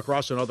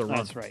across another run.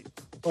 That's right.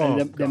 Oh,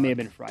 that may have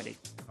been Friday.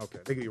 Okay,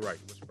 I think you're right.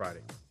 It was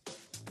Friday.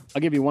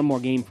 I'll give you one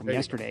more game from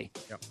yesterday.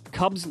 Yep.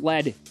 Cubs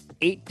led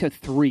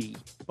 8-3.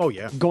 Oh,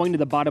 yeah. Going to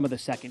the bottom of the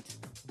second.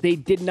 They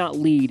did not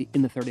lead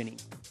in the 3rd inning.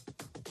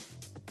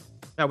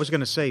 I was going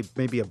to say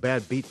maybe a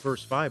bad beat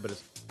first 5, but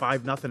it's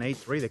 5-0,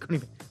 8-3. They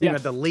couldn't even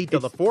have the lead to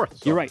the 4th.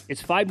 So. You're right.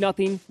 It's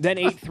 5-0, then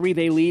 8-3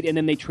 they lead, and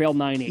then they trail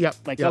 9-8.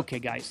 Yep. Okay,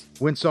 guys.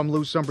 Win some,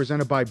 lose some,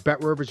 presented by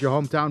Bet Rivers, your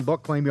hometown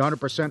book. Claim your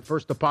 100%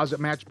 first deposit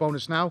match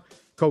bonus now.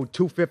 Code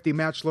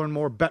 250MATCH. Learn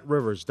more,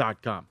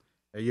 betrivers.com.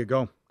 There you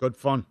go. Good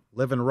fun.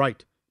 Living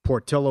right.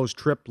 Portillo's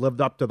trip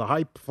lived up to the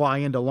hype. Fly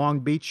into Long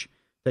Beach.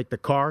 Take the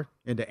car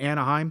into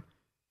Anaheim.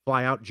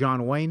 Fly out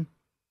John Wayne.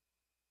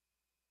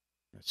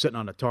 Sitting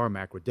on the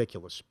tarmac,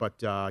 ridiculous.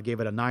 But I gave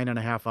it a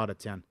 9.5 out of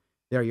 10.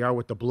 There you are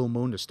with the Blue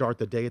Moon to start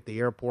the day at the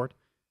airport.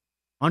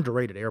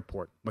 Underrated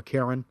airport.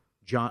 McCarran,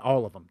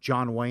 all of them.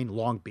 John Wayne,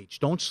 Long Beach.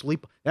 Don't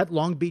sleep. That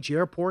Long Beach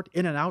airport,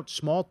 in and out,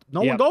 small.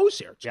 No one goes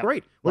here. It's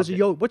great. What's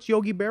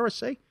Yogi Berra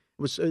say?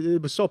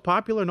 It was so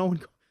popular.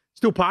 It's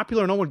too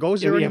popular. No one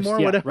goes there anymore.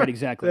 Yeah, whatever. right,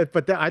 exactly.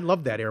 But I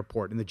love that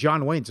airport. And the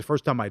John Wayne's the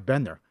first time I'd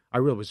been there. I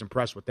really was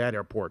impressed with that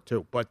airport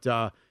too. But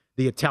the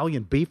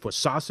Italian beef with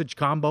sausage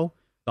combo,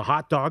 the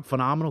hot dog,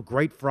 phenomenal.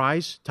 Great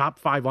fries, top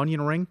 5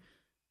 onion ring.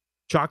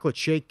 Chocolate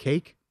shake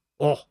cake.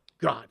 Oh,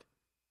 God.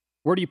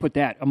 Where do you put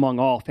that among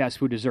all fast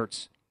food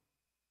desserts?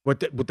 With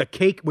the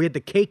cake, we had the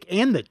cake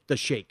and the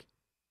shake.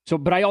 So,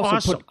 but I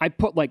also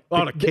put like...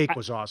 the cake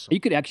was awesome. You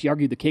could actually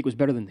argue the cake was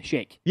better than the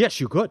shake. Yes,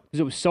 you could.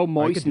 Because it was so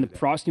moist and the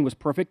frosting was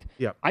perfect.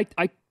 Yep.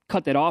 I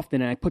cut that off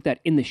then and I put that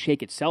in the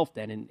shake itself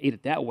then and ate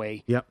it that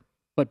way. Yep.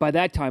 But by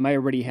that time, I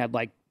already had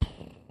like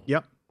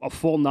a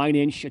full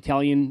 9-inch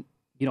Italian,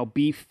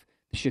 beef,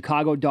 the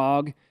Chicago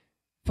dog,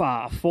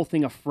 a full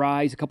thing of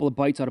fries, a couple of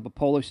bites out of a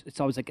Polish. It's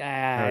always like,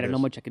 I don't know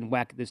how much I can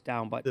whack this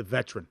down. But the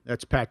veteran,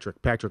 that's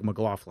Patrick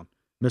McLaughlin,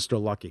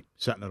 Mr. Lucky,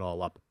 setting it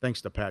all up.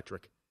 Thanks to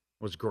Patrick.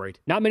 It was great.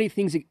 Not many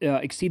things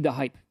exceed the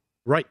hype.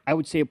 Right. I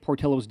would say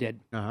Portillo's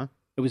did. Uh-huh.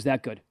 It was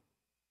that good.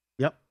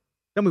 Yep.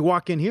 Then we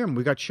walk in here and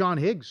we got Sean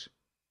Higgs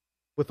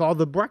with all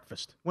the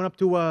breakfast. Went up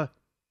to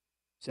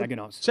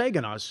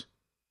Saginaws.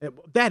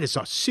 That is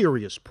a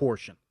serious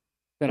portion.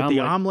 The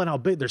omelet, how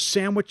big? Their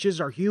sandwiches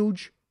are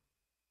huge.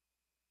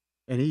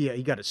 And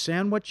he got a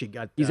sandwich.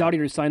 He's out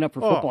here to sign up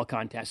for football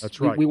contests. That's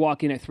right. We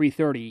walk in at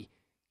 3:30.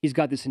 He's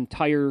got this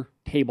entire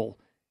table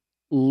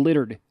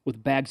littered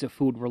with bags of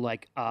food. We're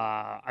like,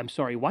 I'm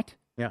sorry, what?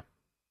 Yeah.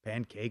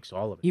 Pancakes,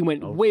 all of it. He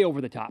went way over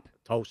the top.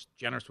 Toast.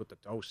 Generous with the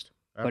toast.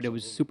 Absolutely. But it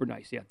was super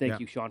nice. Yeah. Thank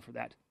you, Sean, for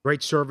that.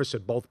 Great service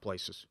at both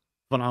places.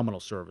 Phenomenal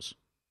service.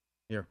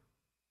 Here.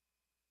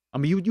 I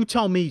mean, you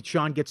tell me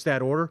Sean gets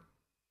that order.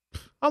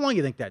 How long do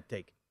you think that'd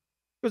take?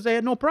 Because they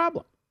had no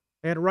problem.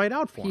 They had it right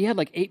out for him. He had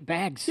like 8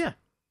 bags. Yeah.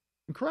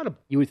 Incredible.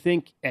 You would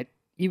think at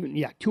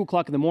 2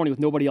 o'clock in the morning with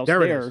nobody else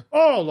there. It is.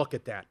 Oh, look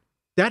at that.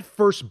 That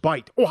first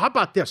bite. Oh, how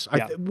about this?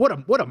 Yeah.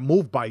 What a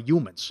move by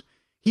humans.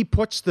 He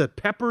puts the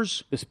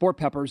peppers. The sport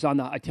peppers on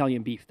the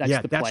Italian beef. That's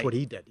the play. That's what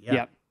he did.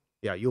 Yeah.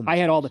 Yeah, humans. I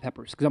had all the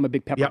peppers because I'm a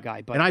big pepper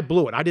guy. But and I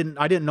blew it. I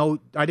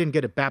didn't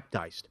get it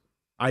baptized.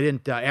 I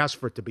didn't ask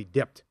for it to be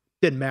dipped.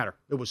 Didn't matter.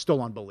 It was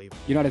still unbelievable.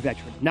 You're not a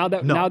veteran. Now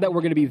that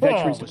we're going to be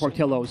veterans to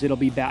Portillo's, it'll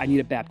be I need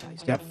it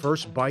baptized. That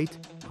first bite,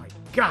 my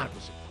God,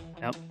 was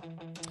it? Yep.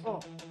 Oh.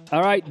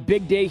 All right,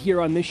 big day here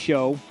on this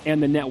show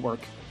and the network.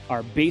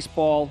 Our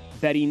baseball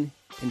betting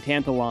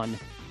pentathlon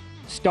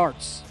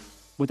starts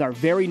with our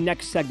very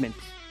next segment.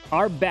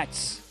 Our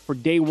bets for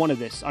day 1 of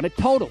this on a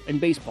total in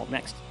baseball.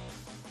 Next.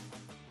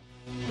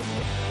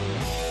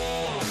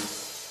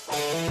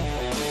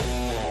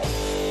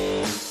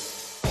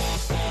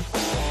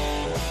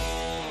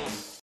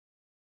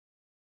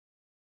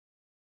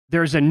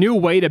 There's a new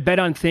way to bet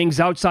on things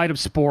outside of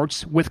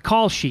sports with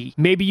Call Sheet.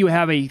 Maybe you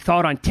have a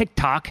thought on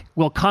TikTok.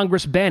 Will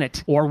Congress ban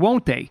it, or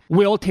won't they?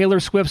 Will Taylor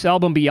Swift's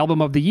album be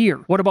album of the year?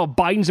 What about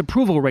Biden's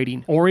approval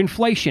rating or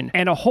inflation?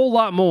 And a whole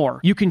lot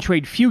more. You can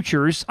trade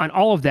futures on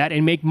all of that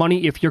and make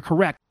money if you're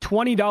correct.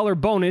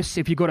 $20 bonus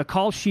if you go to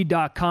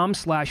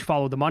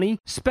callsheet.com/followthemoney,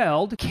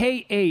 spelled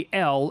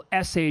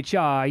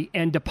KALSHI,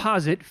 and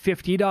deposit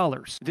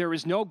 $50. There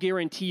is no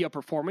guarantee of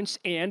performance,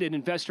 and an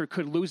investor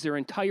could lose their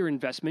entire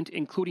investment,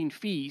 including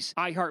fees.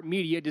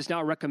 iHeartMedia does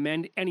not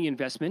recommend any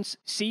investments.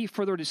 See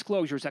further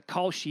disclosures at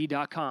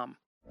callsheet.com.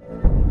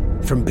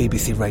 From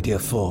BBC Radio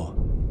 4,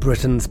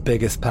 Britain's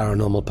biggest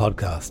paranormal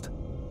podcast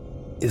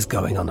is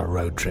going on a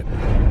road trip.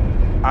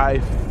 I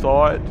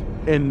thought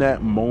in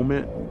that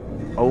moment,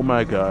 oh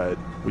my God,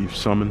 we've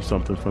summoned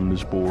something from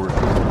this board.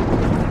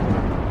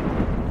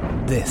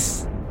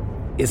 This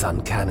is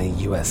Uncanny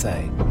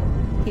USA.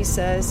 He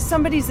says,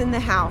 somebody's in the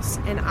house,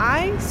 and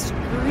I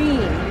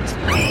screamed.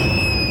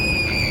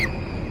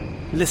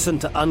 Listen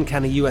to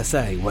Uncanny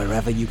USA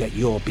wherever you get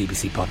your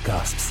BBC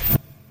podcasts,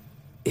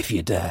 if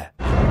you dare.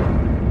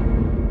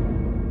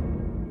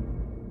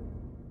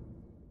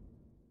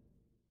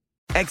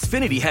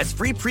 Xfinity has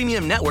free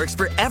premium networks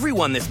for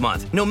everyone this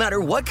month, no matter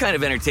what kind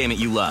of entertainment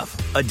you love.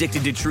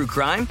 Addicted to true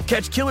crime?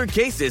 Catch killer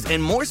cases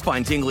and more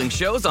spine-tingling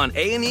shows on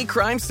A&E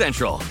Crime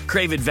Central.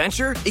 Crave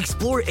adventure?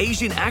 Explore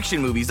Asian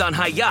action movies on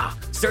Hi-YAH.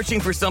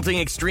 Searching for something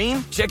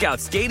extreme? Check out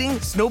skating,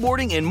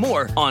 snowboarding, and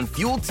more on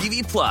Fuel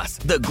TV Plus,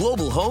 the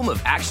global home of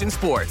action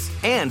sports.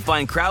 And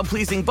find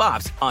crowd-pleasing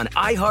bops on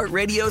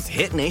iHeartRadio's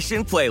Hit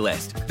Nation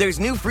playlist. There's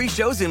new free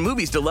shows and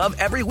movies to love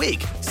every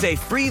week. Say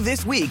free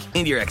this week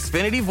in your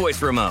Xfinity voice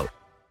remote.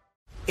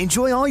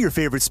 Enjoy all your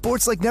favorite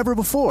sports like never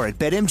before at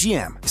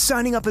BetMGM.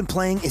 Signing up and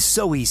playing is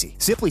so easy.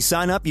 Simply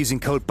sign up using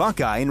code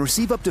Buckeye and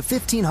receive up to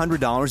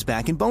 $1,500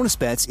 back in bonus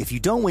bets if you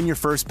don't win your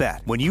first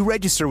bet. When you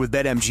register with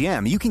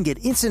BetMGM, you can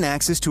get instant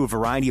access to a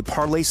variety of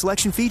parlay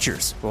selection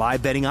features,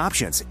 live betting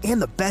options,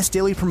 and the best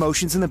daily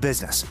promotions in the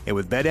business. And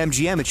with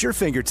BetMGM at your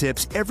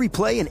fingertips, every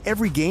play and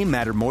every game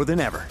matter more than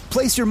ever.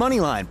 Place your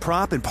moneyline,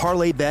 prop, and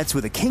parlay bets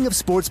with the king of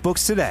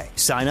sportsbooks today.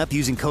 Sign up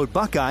using code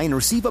Buckeye and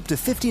receive up to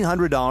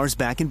 $1,500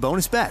 back in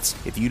bonus bets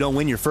if you don't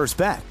win your first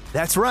bet.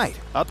 That's right,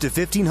 up to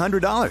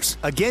 $1,500.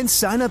 Again,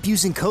 sign up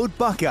using code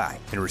Buckeye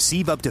and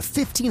receive up to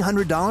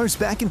 $1,500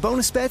 back in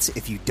bonus bets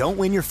if you don't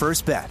win your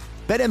first bet.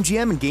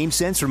 BetMGM and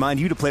GameSense remind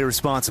you to play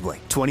responsibly.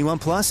 21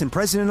 plus and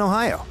present in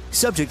Ohio.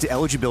 Subject to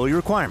eligibility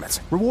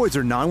requirements. Rewards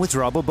are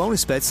non-withdrawable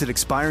bonus bets that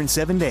expire in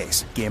 7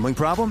 days. Gambling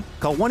problem?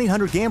 Call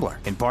 1-800-GAMBLER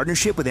in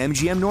partnership with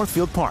MGM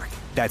Northfield Park.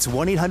 That's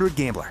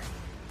 1-800-GAMBLER.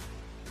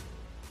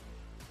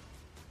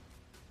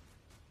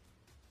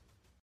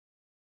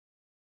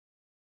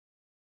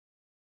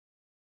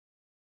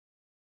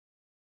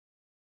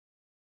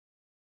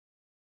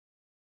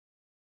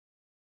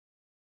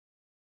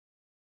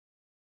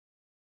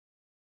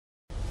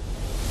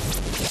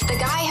 The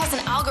guy has an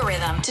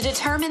algorithm to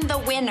determine the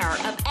winner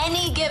of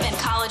any given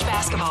college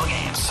basketball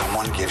game.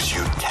 Someone gives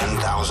you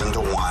 10,000 to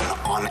 1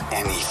 on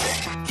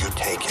anything. You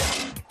take it,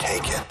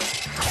 take it,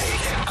 take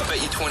it. I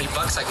bet you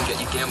 $20 I can get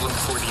you gambling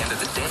before the end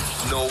of the day.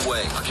 No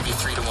way. I'll give you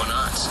 3 to 1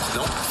 odds.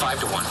 Nope. 5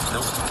 to 1.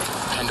 Nope.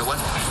 10 to 1.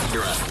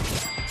 You're out.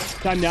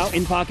 Time now,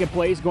 in pocket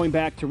plays, going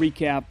back to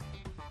recap.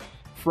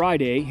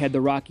 Friday had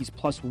the Rockies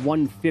plus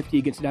 150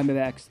 against the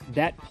Diamondbacks.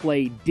 That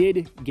play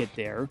did get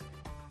there.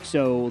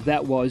 So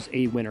that was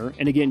a winner.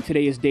 And again,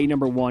 today is day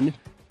number 1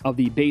 of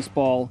the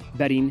baseball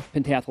betting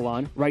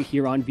pentathlon right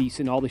here on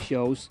VSiN, all the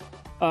shows.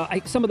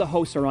 Some of the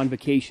hosts are on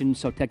vacation,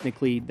 so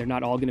technically they're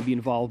not all going to be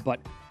involved, but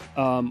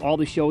all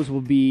the shows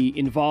will be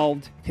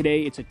involved.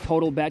 Today, it's a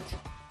total bet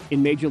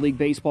in Major League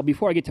Baseball.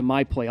 Before I get to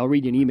my play, I'll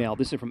read you an email.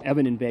 This is from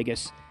Evan in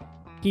Vegas.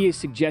 He is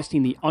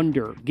suggesting the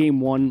under Game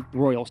 1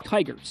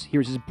 Royals-Tigers.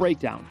 Here's his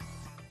breakdown.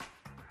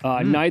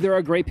 Neither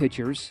are great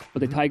pitchers, but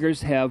the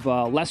Tigers have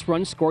less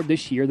runs scored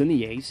this year than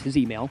the A's, his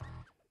email.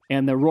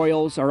 And the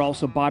Royals are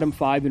also bottom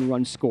 5 in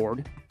runs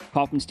scored.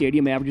 Kauffman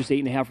Stadium averages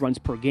 8.5 runs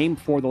per game.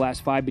 4 of the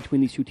last 5 between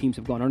these two teams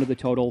have gone under the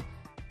total.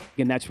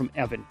 Again, that's from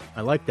Evan.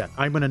 I like that.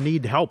 I'm going to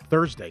need help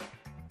Thursday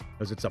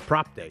because it's a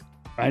prop day.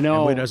 I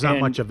know. And there's not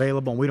much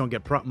available, and we don't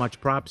get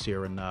much props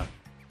here in Las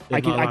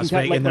Vegas,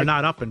 and they're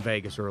not up in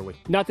Vegas early.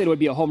 Not that it would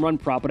be a home run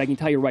prop, but I can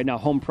tell you right now,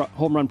 home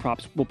run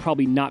props will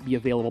probably not be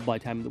available by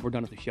the time that we're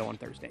done with the show on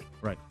Thursday.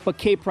 Right. But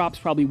K props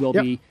probably will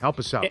be. Help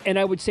us out. And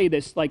I would say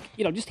this, we're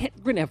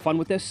going to have fun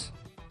with this.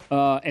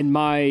 And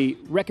my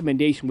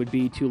recommendation would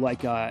be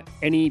to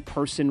any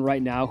person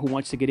right now who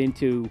wants to get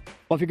into,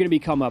 if you're going to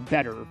become a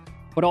bettor,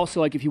 but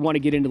also if you want to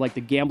get into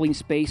the gambling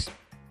space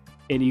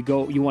and you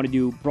want to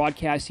do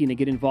broadcasting and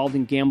get involved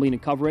in gambling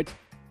and cover it,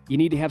 you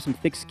need to have some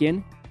thick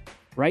skin,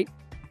 right?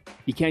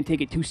 You can't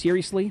take it too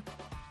seriously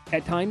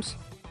at times,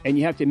 and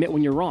you have to admit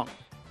when you're wrong.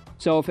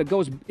 So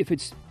if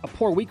it's a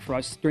poor week for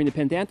us during the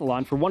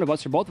pentathlon, for one of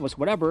us or both of us,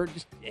 whatever,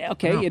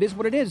 it is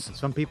what it is.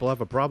 Some people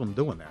have a problem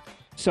doing that.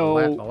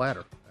 So the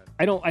latter.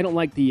 I don't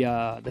like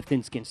the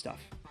thin skin stuff.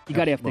 You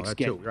got to have thick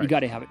skin. Too, right. You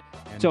got to have it.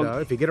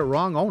 And, if you get it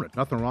wrong, own it.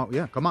 Nothing wrong.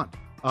 Yeah, come on.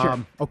 Sure.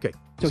 Okay.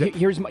 So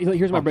here's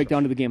my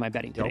breakdown of the game I'm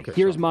betting today.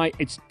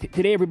 Okay,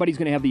 Today everybody's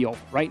going to have the over,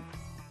 right?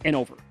 And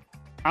over.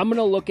 I'm going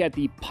to look at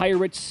the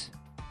Pirates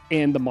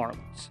and the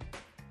Marlins.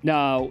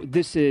 Now,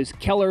 this is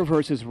Keller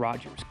versus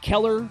Rogers.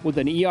 Keller with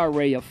an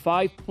ERA of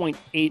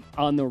 5.8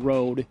 on the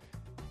road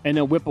and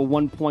a whip of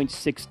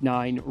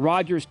 1.69.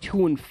 Rogers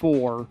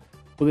 2-4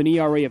 with an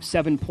ERA of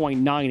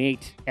 7.98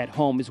 at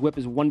home. His whip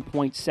is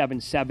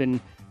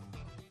 1.77.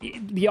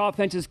 The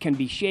offenses can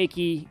be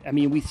shaky. I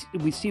mean, we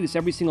see this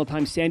every single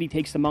time Sandy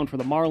takes the mound for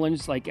the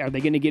Marlins. Like, are they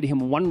going to get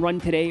him 1 run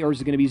today, or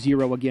is it going to be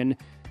 0 again?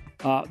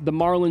 The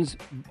Marlins'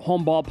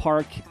 home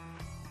ballpark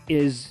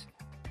is,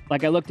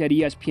 like I looked at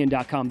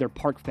ESPN.com, their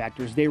park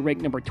factors. They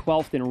rank number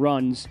 12th in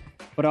runs,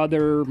 but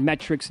other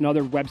metrics and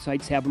other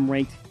websites have them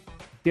ranked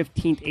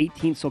 15th,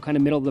 18th, so kind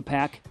of middle of the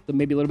pack, so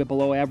maybe a little bit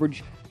below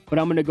average. But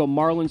I'm going to go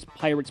Marlins,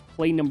 Pirates,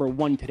 play number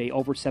 1 today,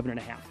 over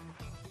 7.5.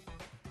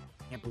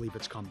 Can't believe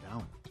it's come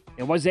down.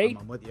 It was 8.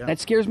 I'm with you. That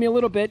scares me a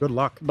little bit. Good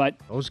luck. But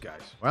those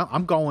guys. Well,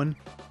 I'm going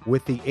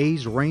with the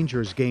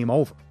A's-Rangers game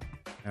over.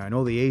 And I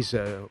know the A's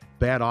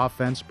bad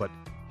offense, but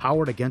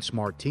Howard against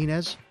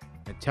Martinez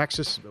in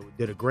Texas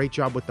did a great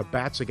job with the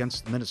bats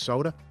against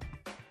Minnesota.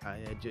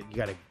 You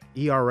got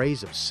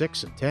ERAs of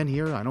 6 and 10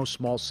 here. I know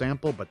small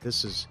sample, but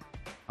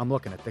I'm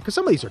looking at that because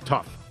some of these are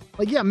tough.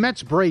 Like, yeah,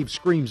 Mets Braves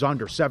screams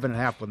under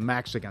 7.5 with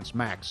Max against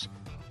Max.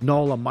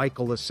 Nola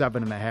Michael is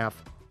 7.5.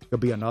 There'll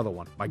be another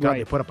one. My God,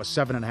 They put up a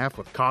 7.5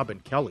 with Cobb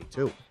and Kelly,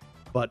 too.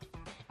 But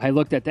I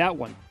looked at that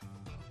one.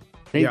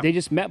 They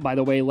just met, by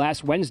the way,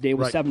 last Wednesday. It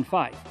was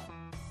 7-5.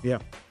 Yeah.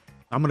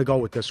 I'm going to go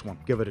with this one.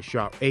 Give it a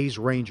shot. A's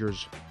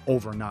Rangers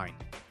over 9.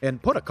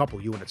 And put a couple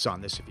units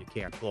on this if you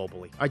can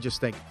globally. I just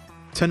think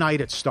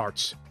tonight it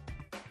starts.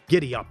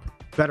 Giddy up.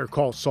 Better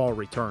Call Saul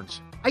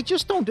returns. I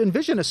just don't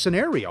envision a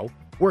scenario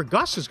where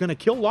Gus is going to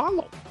kill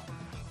Lalo.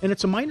 And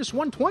it's a minus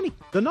 120.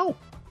 No.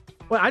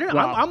 Well,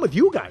 I'm with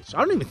you guys.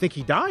 I don't even think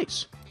he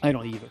dies. I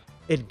don't either.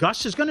 And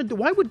Gus is going to do.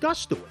 Why would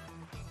Gus do it?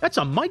 That's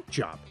a Mike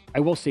job. I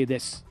will say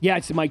this. Yeah,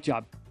 it's a Mike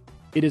job.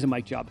 It is a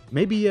Mike job.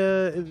 Maybe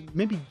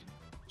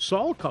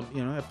Saul come.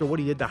 After what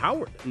he did to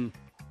Howard.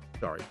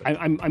 Sorry.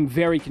 I'm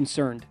very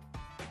concerned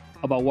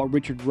about what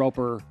Richard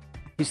Roper,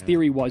 his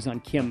theory was on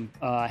Kim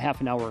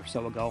half an hour or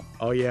so ago.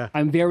 Oh yeah.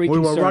 I'm very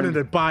concerned. We were running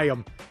it by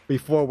him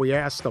before we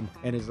asked him,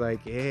 and he's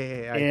like,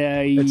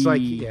 it's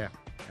like, yeah.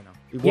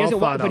 He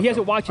hasn't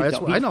watched it,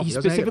 though. I know. He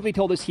specifically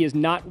told us he has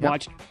not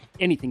watched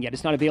anything yet.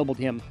 It's not available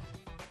to him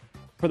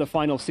for the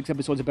final 6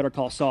 episodes of Better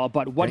Call Saul.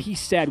 But what he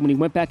said when he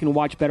went back and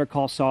watched Better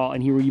Call Saul,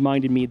 and he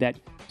reminded me that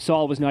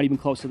Saul was not even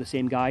close to the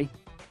same guy.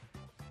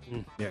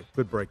 Yeah,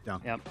 good breakdown.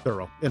 Yep.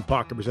 Thorough. In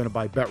Pocket, presented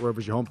by Bet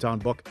Rivers, your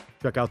hometown book.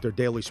 Check out their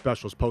daily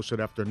specials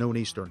posted after noon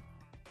Eastern.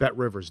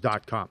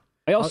 BetRivers.com.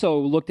 I also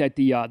looked at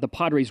the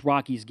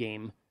Padres-Rockies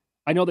game.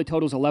 I know the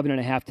total's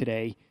 11.5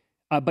 today.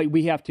 But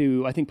we have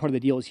to, I think part of the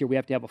deal is here, we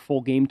have to have a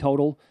full game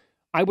total.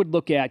 I would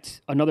look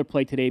at another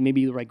play today,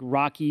 maybe like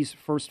Rockies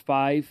first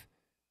 5,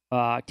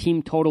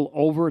 team total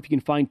over, if you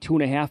can find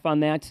 2.5 on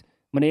that.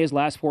 Manea's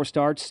last 4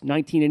 starts,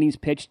 19 innings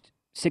pitched,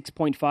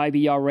 6.5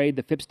 ERA.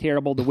 The FIP's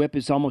terrible. The whip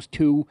is almost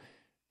 2,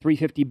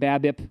 350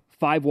 BABIP,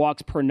 5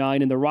 walks per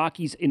 9. And the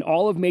Rockies, in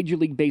all of Major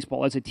League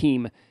Baseball as a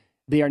team,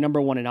 they are number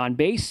 1 in on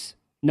base,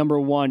 number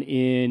 1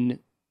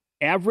 in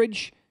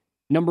average,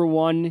 number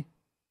 1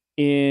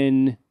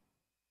 in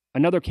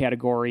another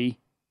category,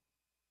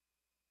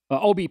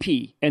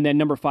 OBP, and then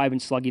number 5 in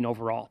slugging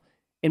overall.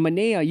 And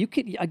Manea,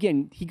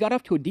 he got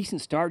off to a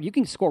decent start. You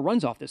can score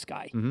runs off this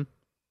guy. Mm-hmm.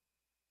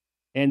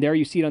 And there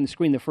you see it on the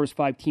screen. The first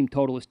 5 team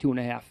total is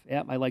 2.5.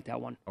 Yeah, I like that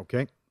one.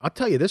 Okay. I'll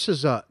tell you,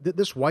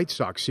 this White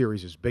Sox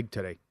series is big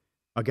today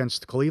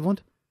against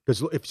Cleveland.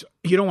 Because if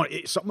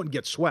someone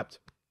gets swept,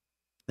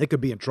 they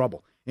could be in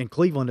trouble. And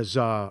Cleveland is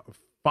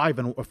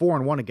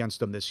 4-1 against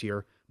them this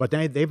year. But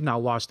they've now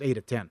lost 8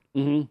 of 10.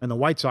 Mm-hmm. And the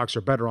White Sox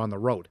are better on the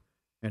road.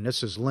 And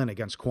this is Lynn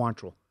against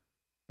Quantrill.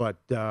 But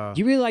do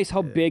you realize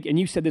how big, and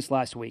you said this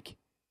last week,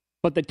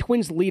 but the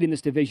Twins' lead in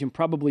this division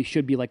probably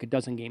should be like a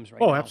dozen games right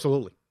now. Oh,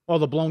 absolutely. All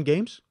the blown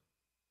games?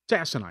 It's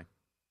asinine.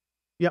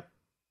 Yep.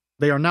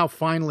 They are now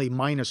finally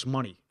minus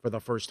money for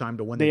the first time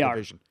to win the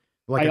division.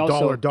 Like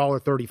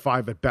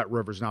 $1.35 at Bet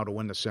Rivers now to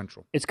win the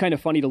Central. It's kind of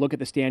funny to look at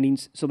the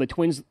standings. So the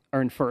Twins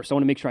are in first. I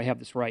want to make sure I have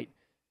this right.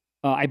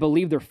 I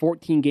believe they're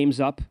 14 games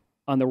up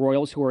on the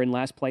Royals, who are in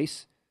last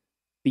place.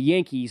 The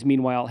Yankees,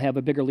 meanwhile, have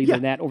a bigger lead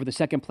than that over the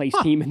second place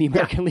team in the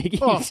American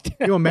League East.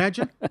 Can you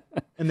imagine?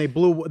 And they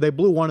blew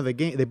one of the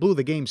game. They blew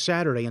the game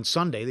Saturday and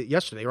Sunday.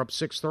 Yesterday, they were up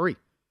 6-3.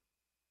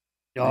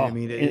 Oh, I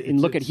mean, and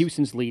look at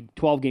Houston's lead,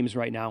 12 games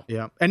right now.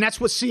 Yeah, and that's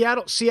what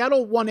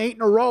Seattle won 8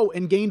 in a row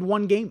and gained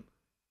 1 game.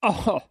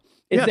 Oh,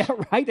 is that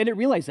right? I didn't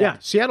realize that. Yeah,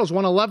 Seattle's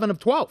won 11 of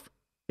 12.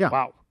 Yeah,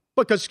 wow.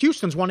 Because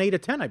Houston's won 8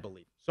 of 10, I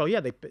believe. So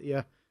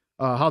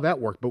how that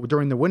worked, but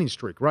during the winning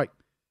streak, right?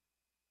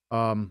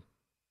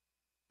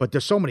 But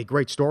there's so many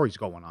great stories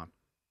going on.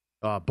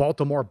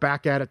 Baltimore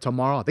back at it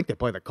tomorrow. I think they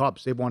play the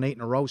Cubs. They've won 8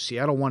 in a row.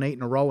 Seattle won 8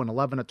 in a row and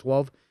 11 of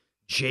 12.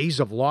 Jays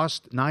have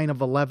lost 9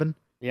 of 11.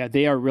 Yeah,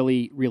 they are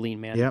really, really,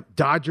 man. Yeah,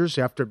 Dodgers,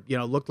 after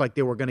looked like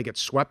they were going to get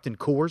swept in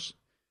Coors,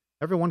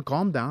 Everyone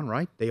calm down,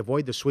 right? They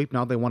avoid the sweep.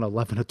 Now they won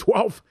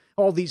 11-12.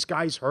 All these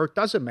guys hurt.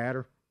 Doesn't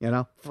matter.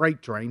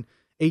 Freight train.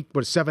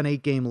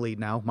 7-8 game lead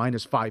now,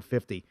 minus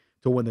 550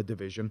 to win the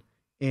division.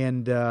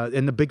 And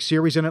in the big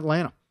series in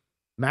Atlanta,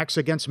 Max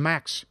against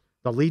Max.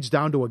 The lead's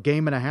down to a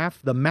game and a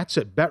half. The Mets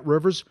at Bet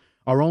Rivers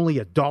are only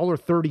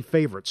 $1.30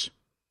 favorites.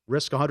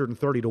 Risk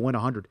 130 to win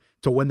 100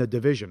 to win the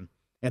division.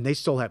 And they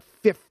still have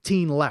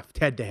 15 left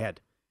head-to-head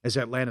as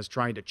Atlanta's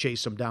trying to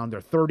chase them down.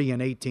 They're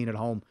 30-18 at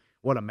home.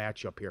 What a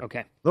matchup here. Okay.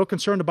 A little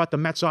concerned about the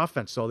Mets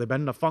offense, though. They've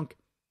been in a funk.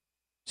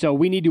 So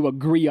we need to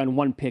agree on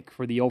one pick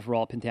for the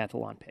overall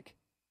pentathlon pick.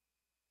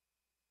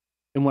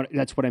 And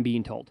that's what I'm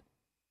being told.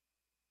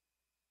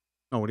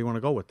 Oh, what do you want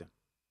to go with then?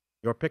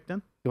 Your pick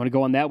then? You want to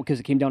go on that because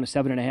it came down to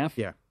 7.5?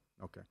 Yeah.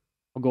 Okay.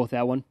 I'll go with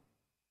that one.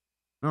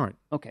 All right.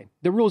 Okay.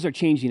 The rules are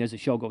changing as the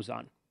show goes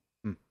on.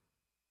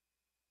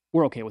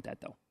 We're okay with that,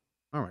 though.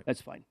 All right.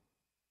 That's fine.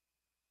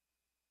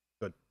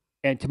 Good.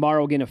 And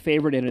tomorrow, again, a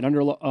favorite and an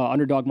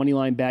underdog money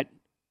line bet.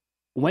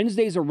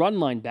 Wednesday's a run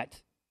line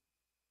bet.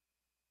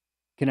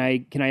 Can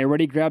I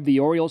already grab the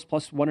Orioles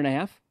plus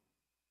 1.5?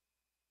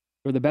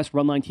 They're the best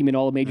run line team in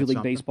all of Major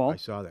League Baseball. I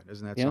saw that.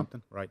 Isn't that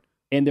something? Right.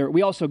 And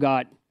we also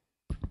got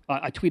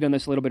a tweet on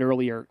this a little bit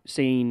earlier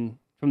saying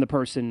from the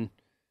person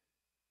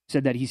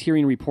said that he's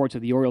hearing reports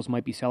of the Orioles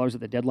might be sellers at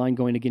the deadline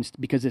going against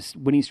because this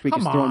winning streak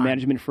is throwing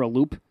management for a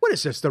loop. What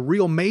is this, the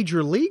real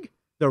Major League?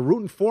 They're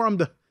rooting for them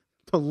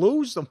to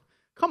lose them?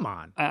 Come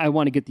on. I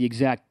want to get the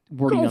exact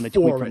wording on the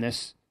tweet from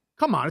this.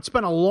 Come on. It's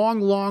been a long,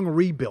 long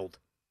rebuild.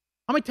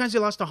 How many times they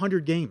lost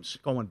 100 games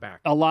going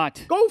back? A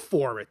lot. Go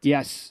for it.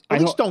 Yes.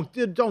 At least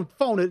don't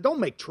phone it. Don't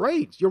make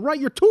trades. You're right.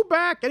 You're two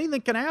back.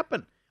 Anything can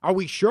happen. Are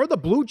we sure the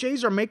Blue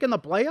Jays are making the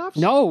playoffs?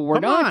 No,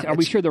 we're not. Are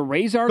we sure the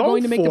Rays are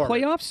going to make the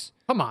playoffs?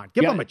 Come on.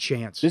 Give them a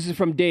chance. This is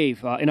from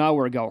Dave an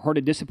hour ago. Heard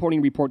a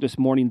disappointing report this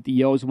morning that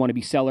the O's want to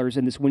be sellers,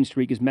 and this win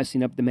streak is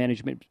messing up the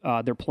management,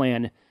 their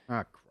plan.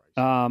 Christ.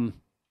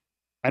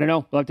 I don't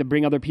know. We'll have to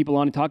bring other people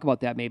on and talk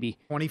about that maybe.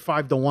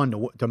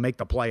 25-1 to make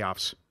the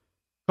playoffs.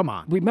 Come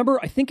on. Remember,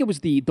 I think it was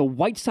the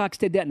White Sox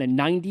did that in the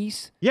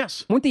 90s.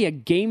 Yes. Weren't they a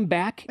game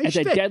back at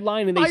the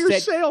deadline? And they fire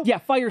said, sale. Yeah,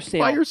 fire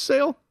sale. Fire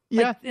sale.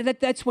 Yeah. Like,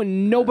 that's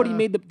when nobody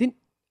made the...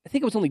 I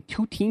think it was only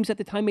 2 teams at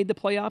the time made the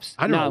playoffs.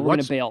 I don't know. We're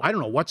going to bail. I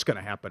don't know what's going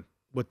to happen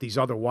with these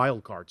other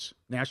wild cards.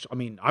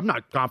 I'm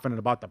not confident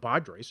about the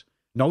Padres.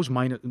 Nose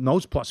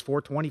plus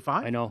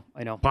 425. I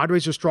know.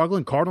 Padres are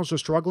struggling. Cardinals are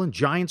struggling.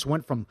 Giants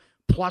went from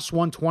plus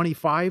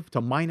 125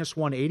 to minus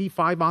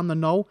 185 on the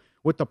no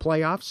with the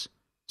playoffs.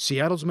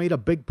 Seattle's made a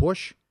big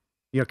push.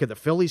 Could the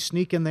Phillies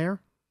sneak in there?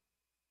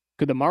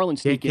 Could the Marlins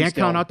sneak in? You can't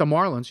count out the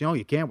Marlins.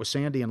 You can't with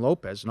Sandy and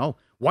Lopez. No.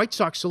 White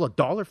Sox still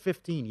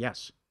 $1.15.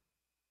 Yes.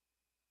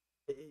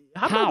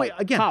 How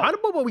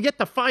about we get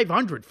to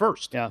 500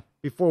 first? Yeah.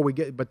 Before we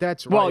get, but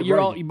that's well.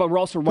 Right. But we're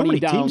also running too many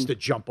down teams to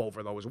jump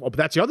over those. Well, but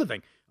that's the other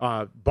thing.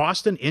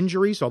 Boston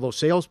injuries. Although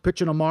Sale's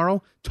pitching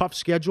tomorrow, tough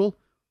schedule.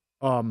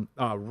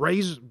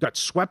 Rays got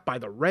swept by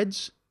the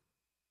Reds.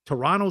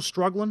 Toronto's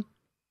struggling.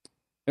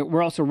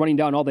 We're also running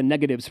down all the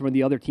negatives from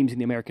the other teams in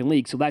the American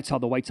League, so that's how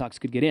the White Sox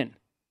could get in.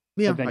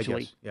 Yeah, eventually. I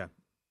guess. Yeah.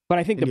 But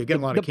I think you're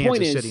getting a lot of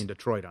Kansas City and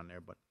Detroit on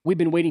there. But we've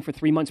been waiting for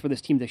 3 months for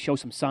this team to show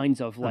some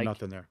signs of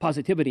nothing there.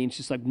 Positivity, and it's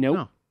just like nope.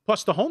 No.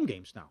 Plus the home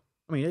games now.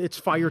 I mean, it's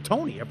fire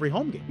Tony every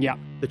home game. Yeah.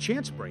 The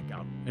chance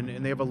breakout, and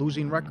they have a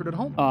losing record at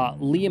home.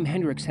 Liam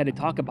Hendricks had to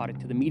talk about it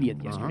to the media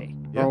yesterday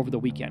or over the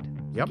weekend.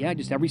 Yep. Yeah,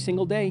 just every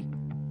single day.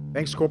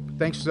 Thanks,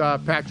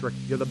 Patrick.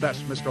 You're the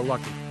best, Mr.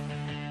 Lucky.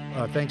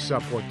 Thanks,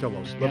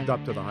 Portillo's. Lived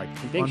up to the hype.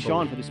 And thanks,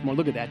 Sean, for this morning.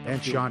 Look at that.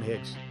 And Sean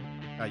Higgs.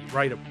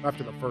 Right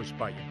after the first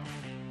bite,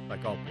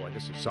 like, oh boy,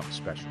 this is something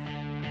special.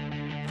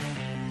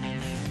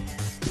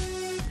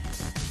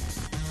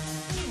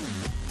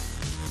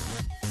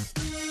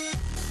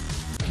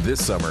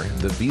 This summer,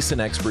 the VEASAN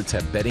experts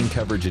have betting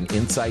coverage and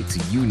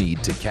insights you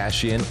need to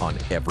cash in on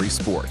every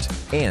sport.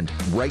 And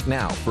right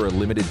now, for a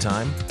limited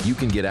time, you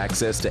can get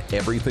access to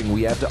everything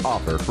we have to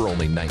offer for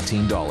only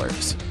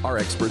 $19. Our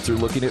experts are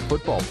looking at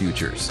football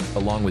futures,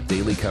 along with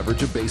daily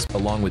coverage of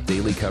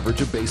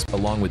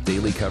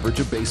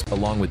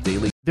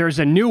There's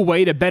a new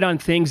way to bet on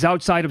things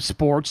outside of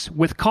sports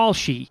with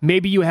Kalshi.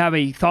 Maybe you have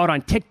a thought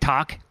on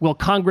TikTok. Will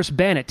Congress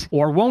ban it?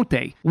 Or won't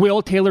they?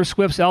 Will Taylor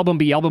Swift's album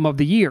be album of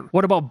the year?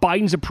 What about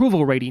Biden's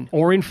approval rating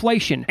or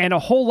inflation? And a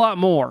whole lot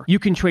more. You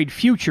can trade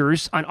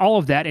futures on all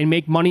of that and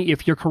make money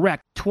if you're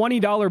correct.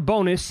 $20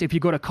 bonus if you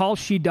go to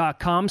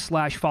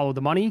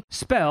kalshi.com/followthemoney,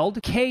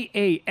 spelled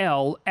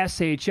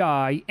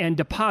KALSHI, and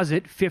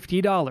deposit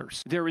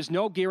 $50. There is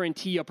no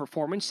guarantee of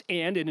performance,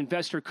 and an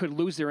investor could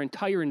lose their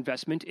entire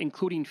investment,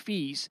 including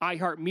fees.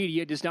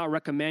 iHeartMedia does not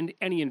recommend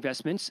any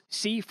investments.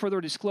 See further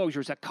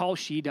disclosures at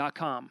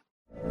kalshi.com.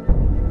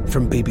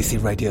 From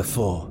BBC Radio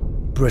 4,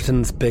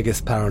 Britain's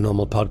biggest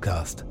paranormal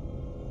podcast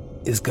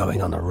is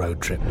going on a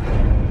road trip.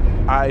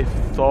 I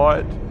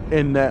thought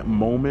in that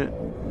moment,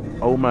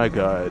 oh my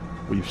God,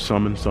 we've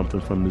summoned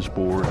something from this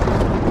board.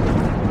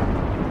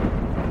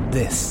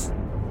 This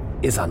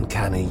is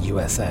Uncanny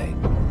USA.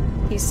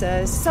 He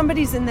says,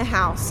 somebody's in the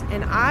house,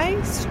 and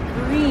I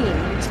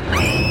screamed.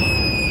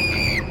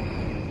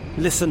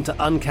 Listen to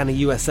Uncanny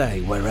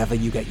USA wherever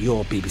you get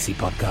your BBC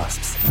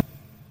podcasts,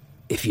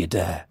 if you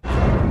dare.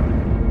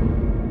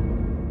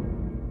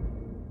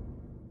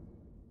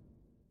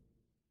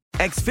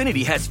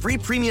 Xfinity has free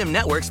premium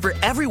networks for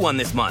everyone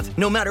this month,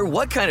 no matter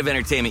what kind of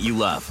entertainment you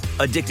love.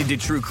 Addicted to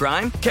true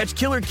crime? Catch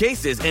killer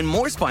cases and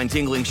more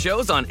spine-tingling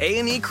shows on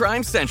A&E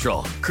Crime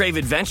Central. Crave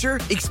adventure?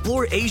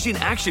 Explore Asian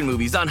action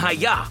movies on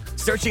Hi-Ya.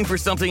 Searching for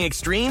something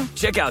extreme?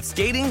 Check out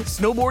skating,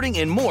 snowboarding,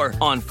 and more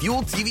on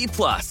Fuel TV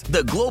Plus,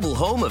 the global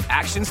home of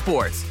action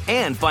sports.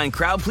 And find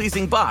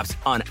crowd-pleasing bops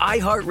on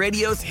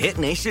iHeartRadio's Hit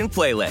Nation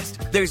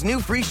playlist. There's new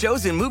free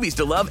shows and movies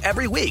to love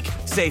every week.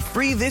 Say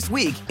free this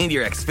week in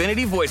your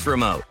Xfinity voice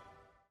remote.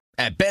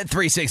 At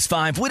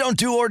Bet365, we don't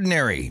do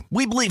ordinary.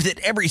 We believe that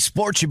every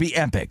sport should be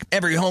epic.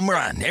 Every home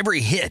run,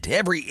 every hit,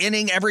 every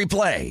inning, every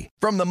play.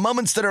 From the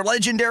moments that are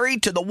legendary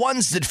to the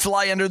ones that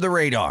fly under the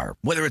radar.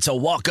 Whether it's a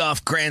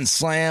walk-off grand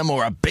slam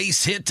or a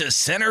base hit to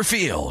center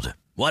field.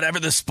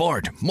 Whatever the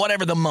sport,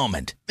 whatever the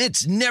moment.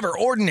 It's never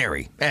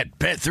ordinary at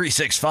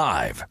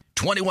Bet365.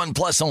 21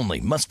 plus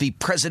only. Must be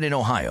present in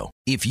Ohio.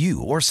 If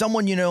you or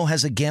someone you know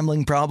has a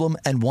gambling problem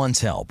and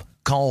wants help,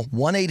 call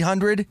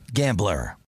 1-800-GAMBLER.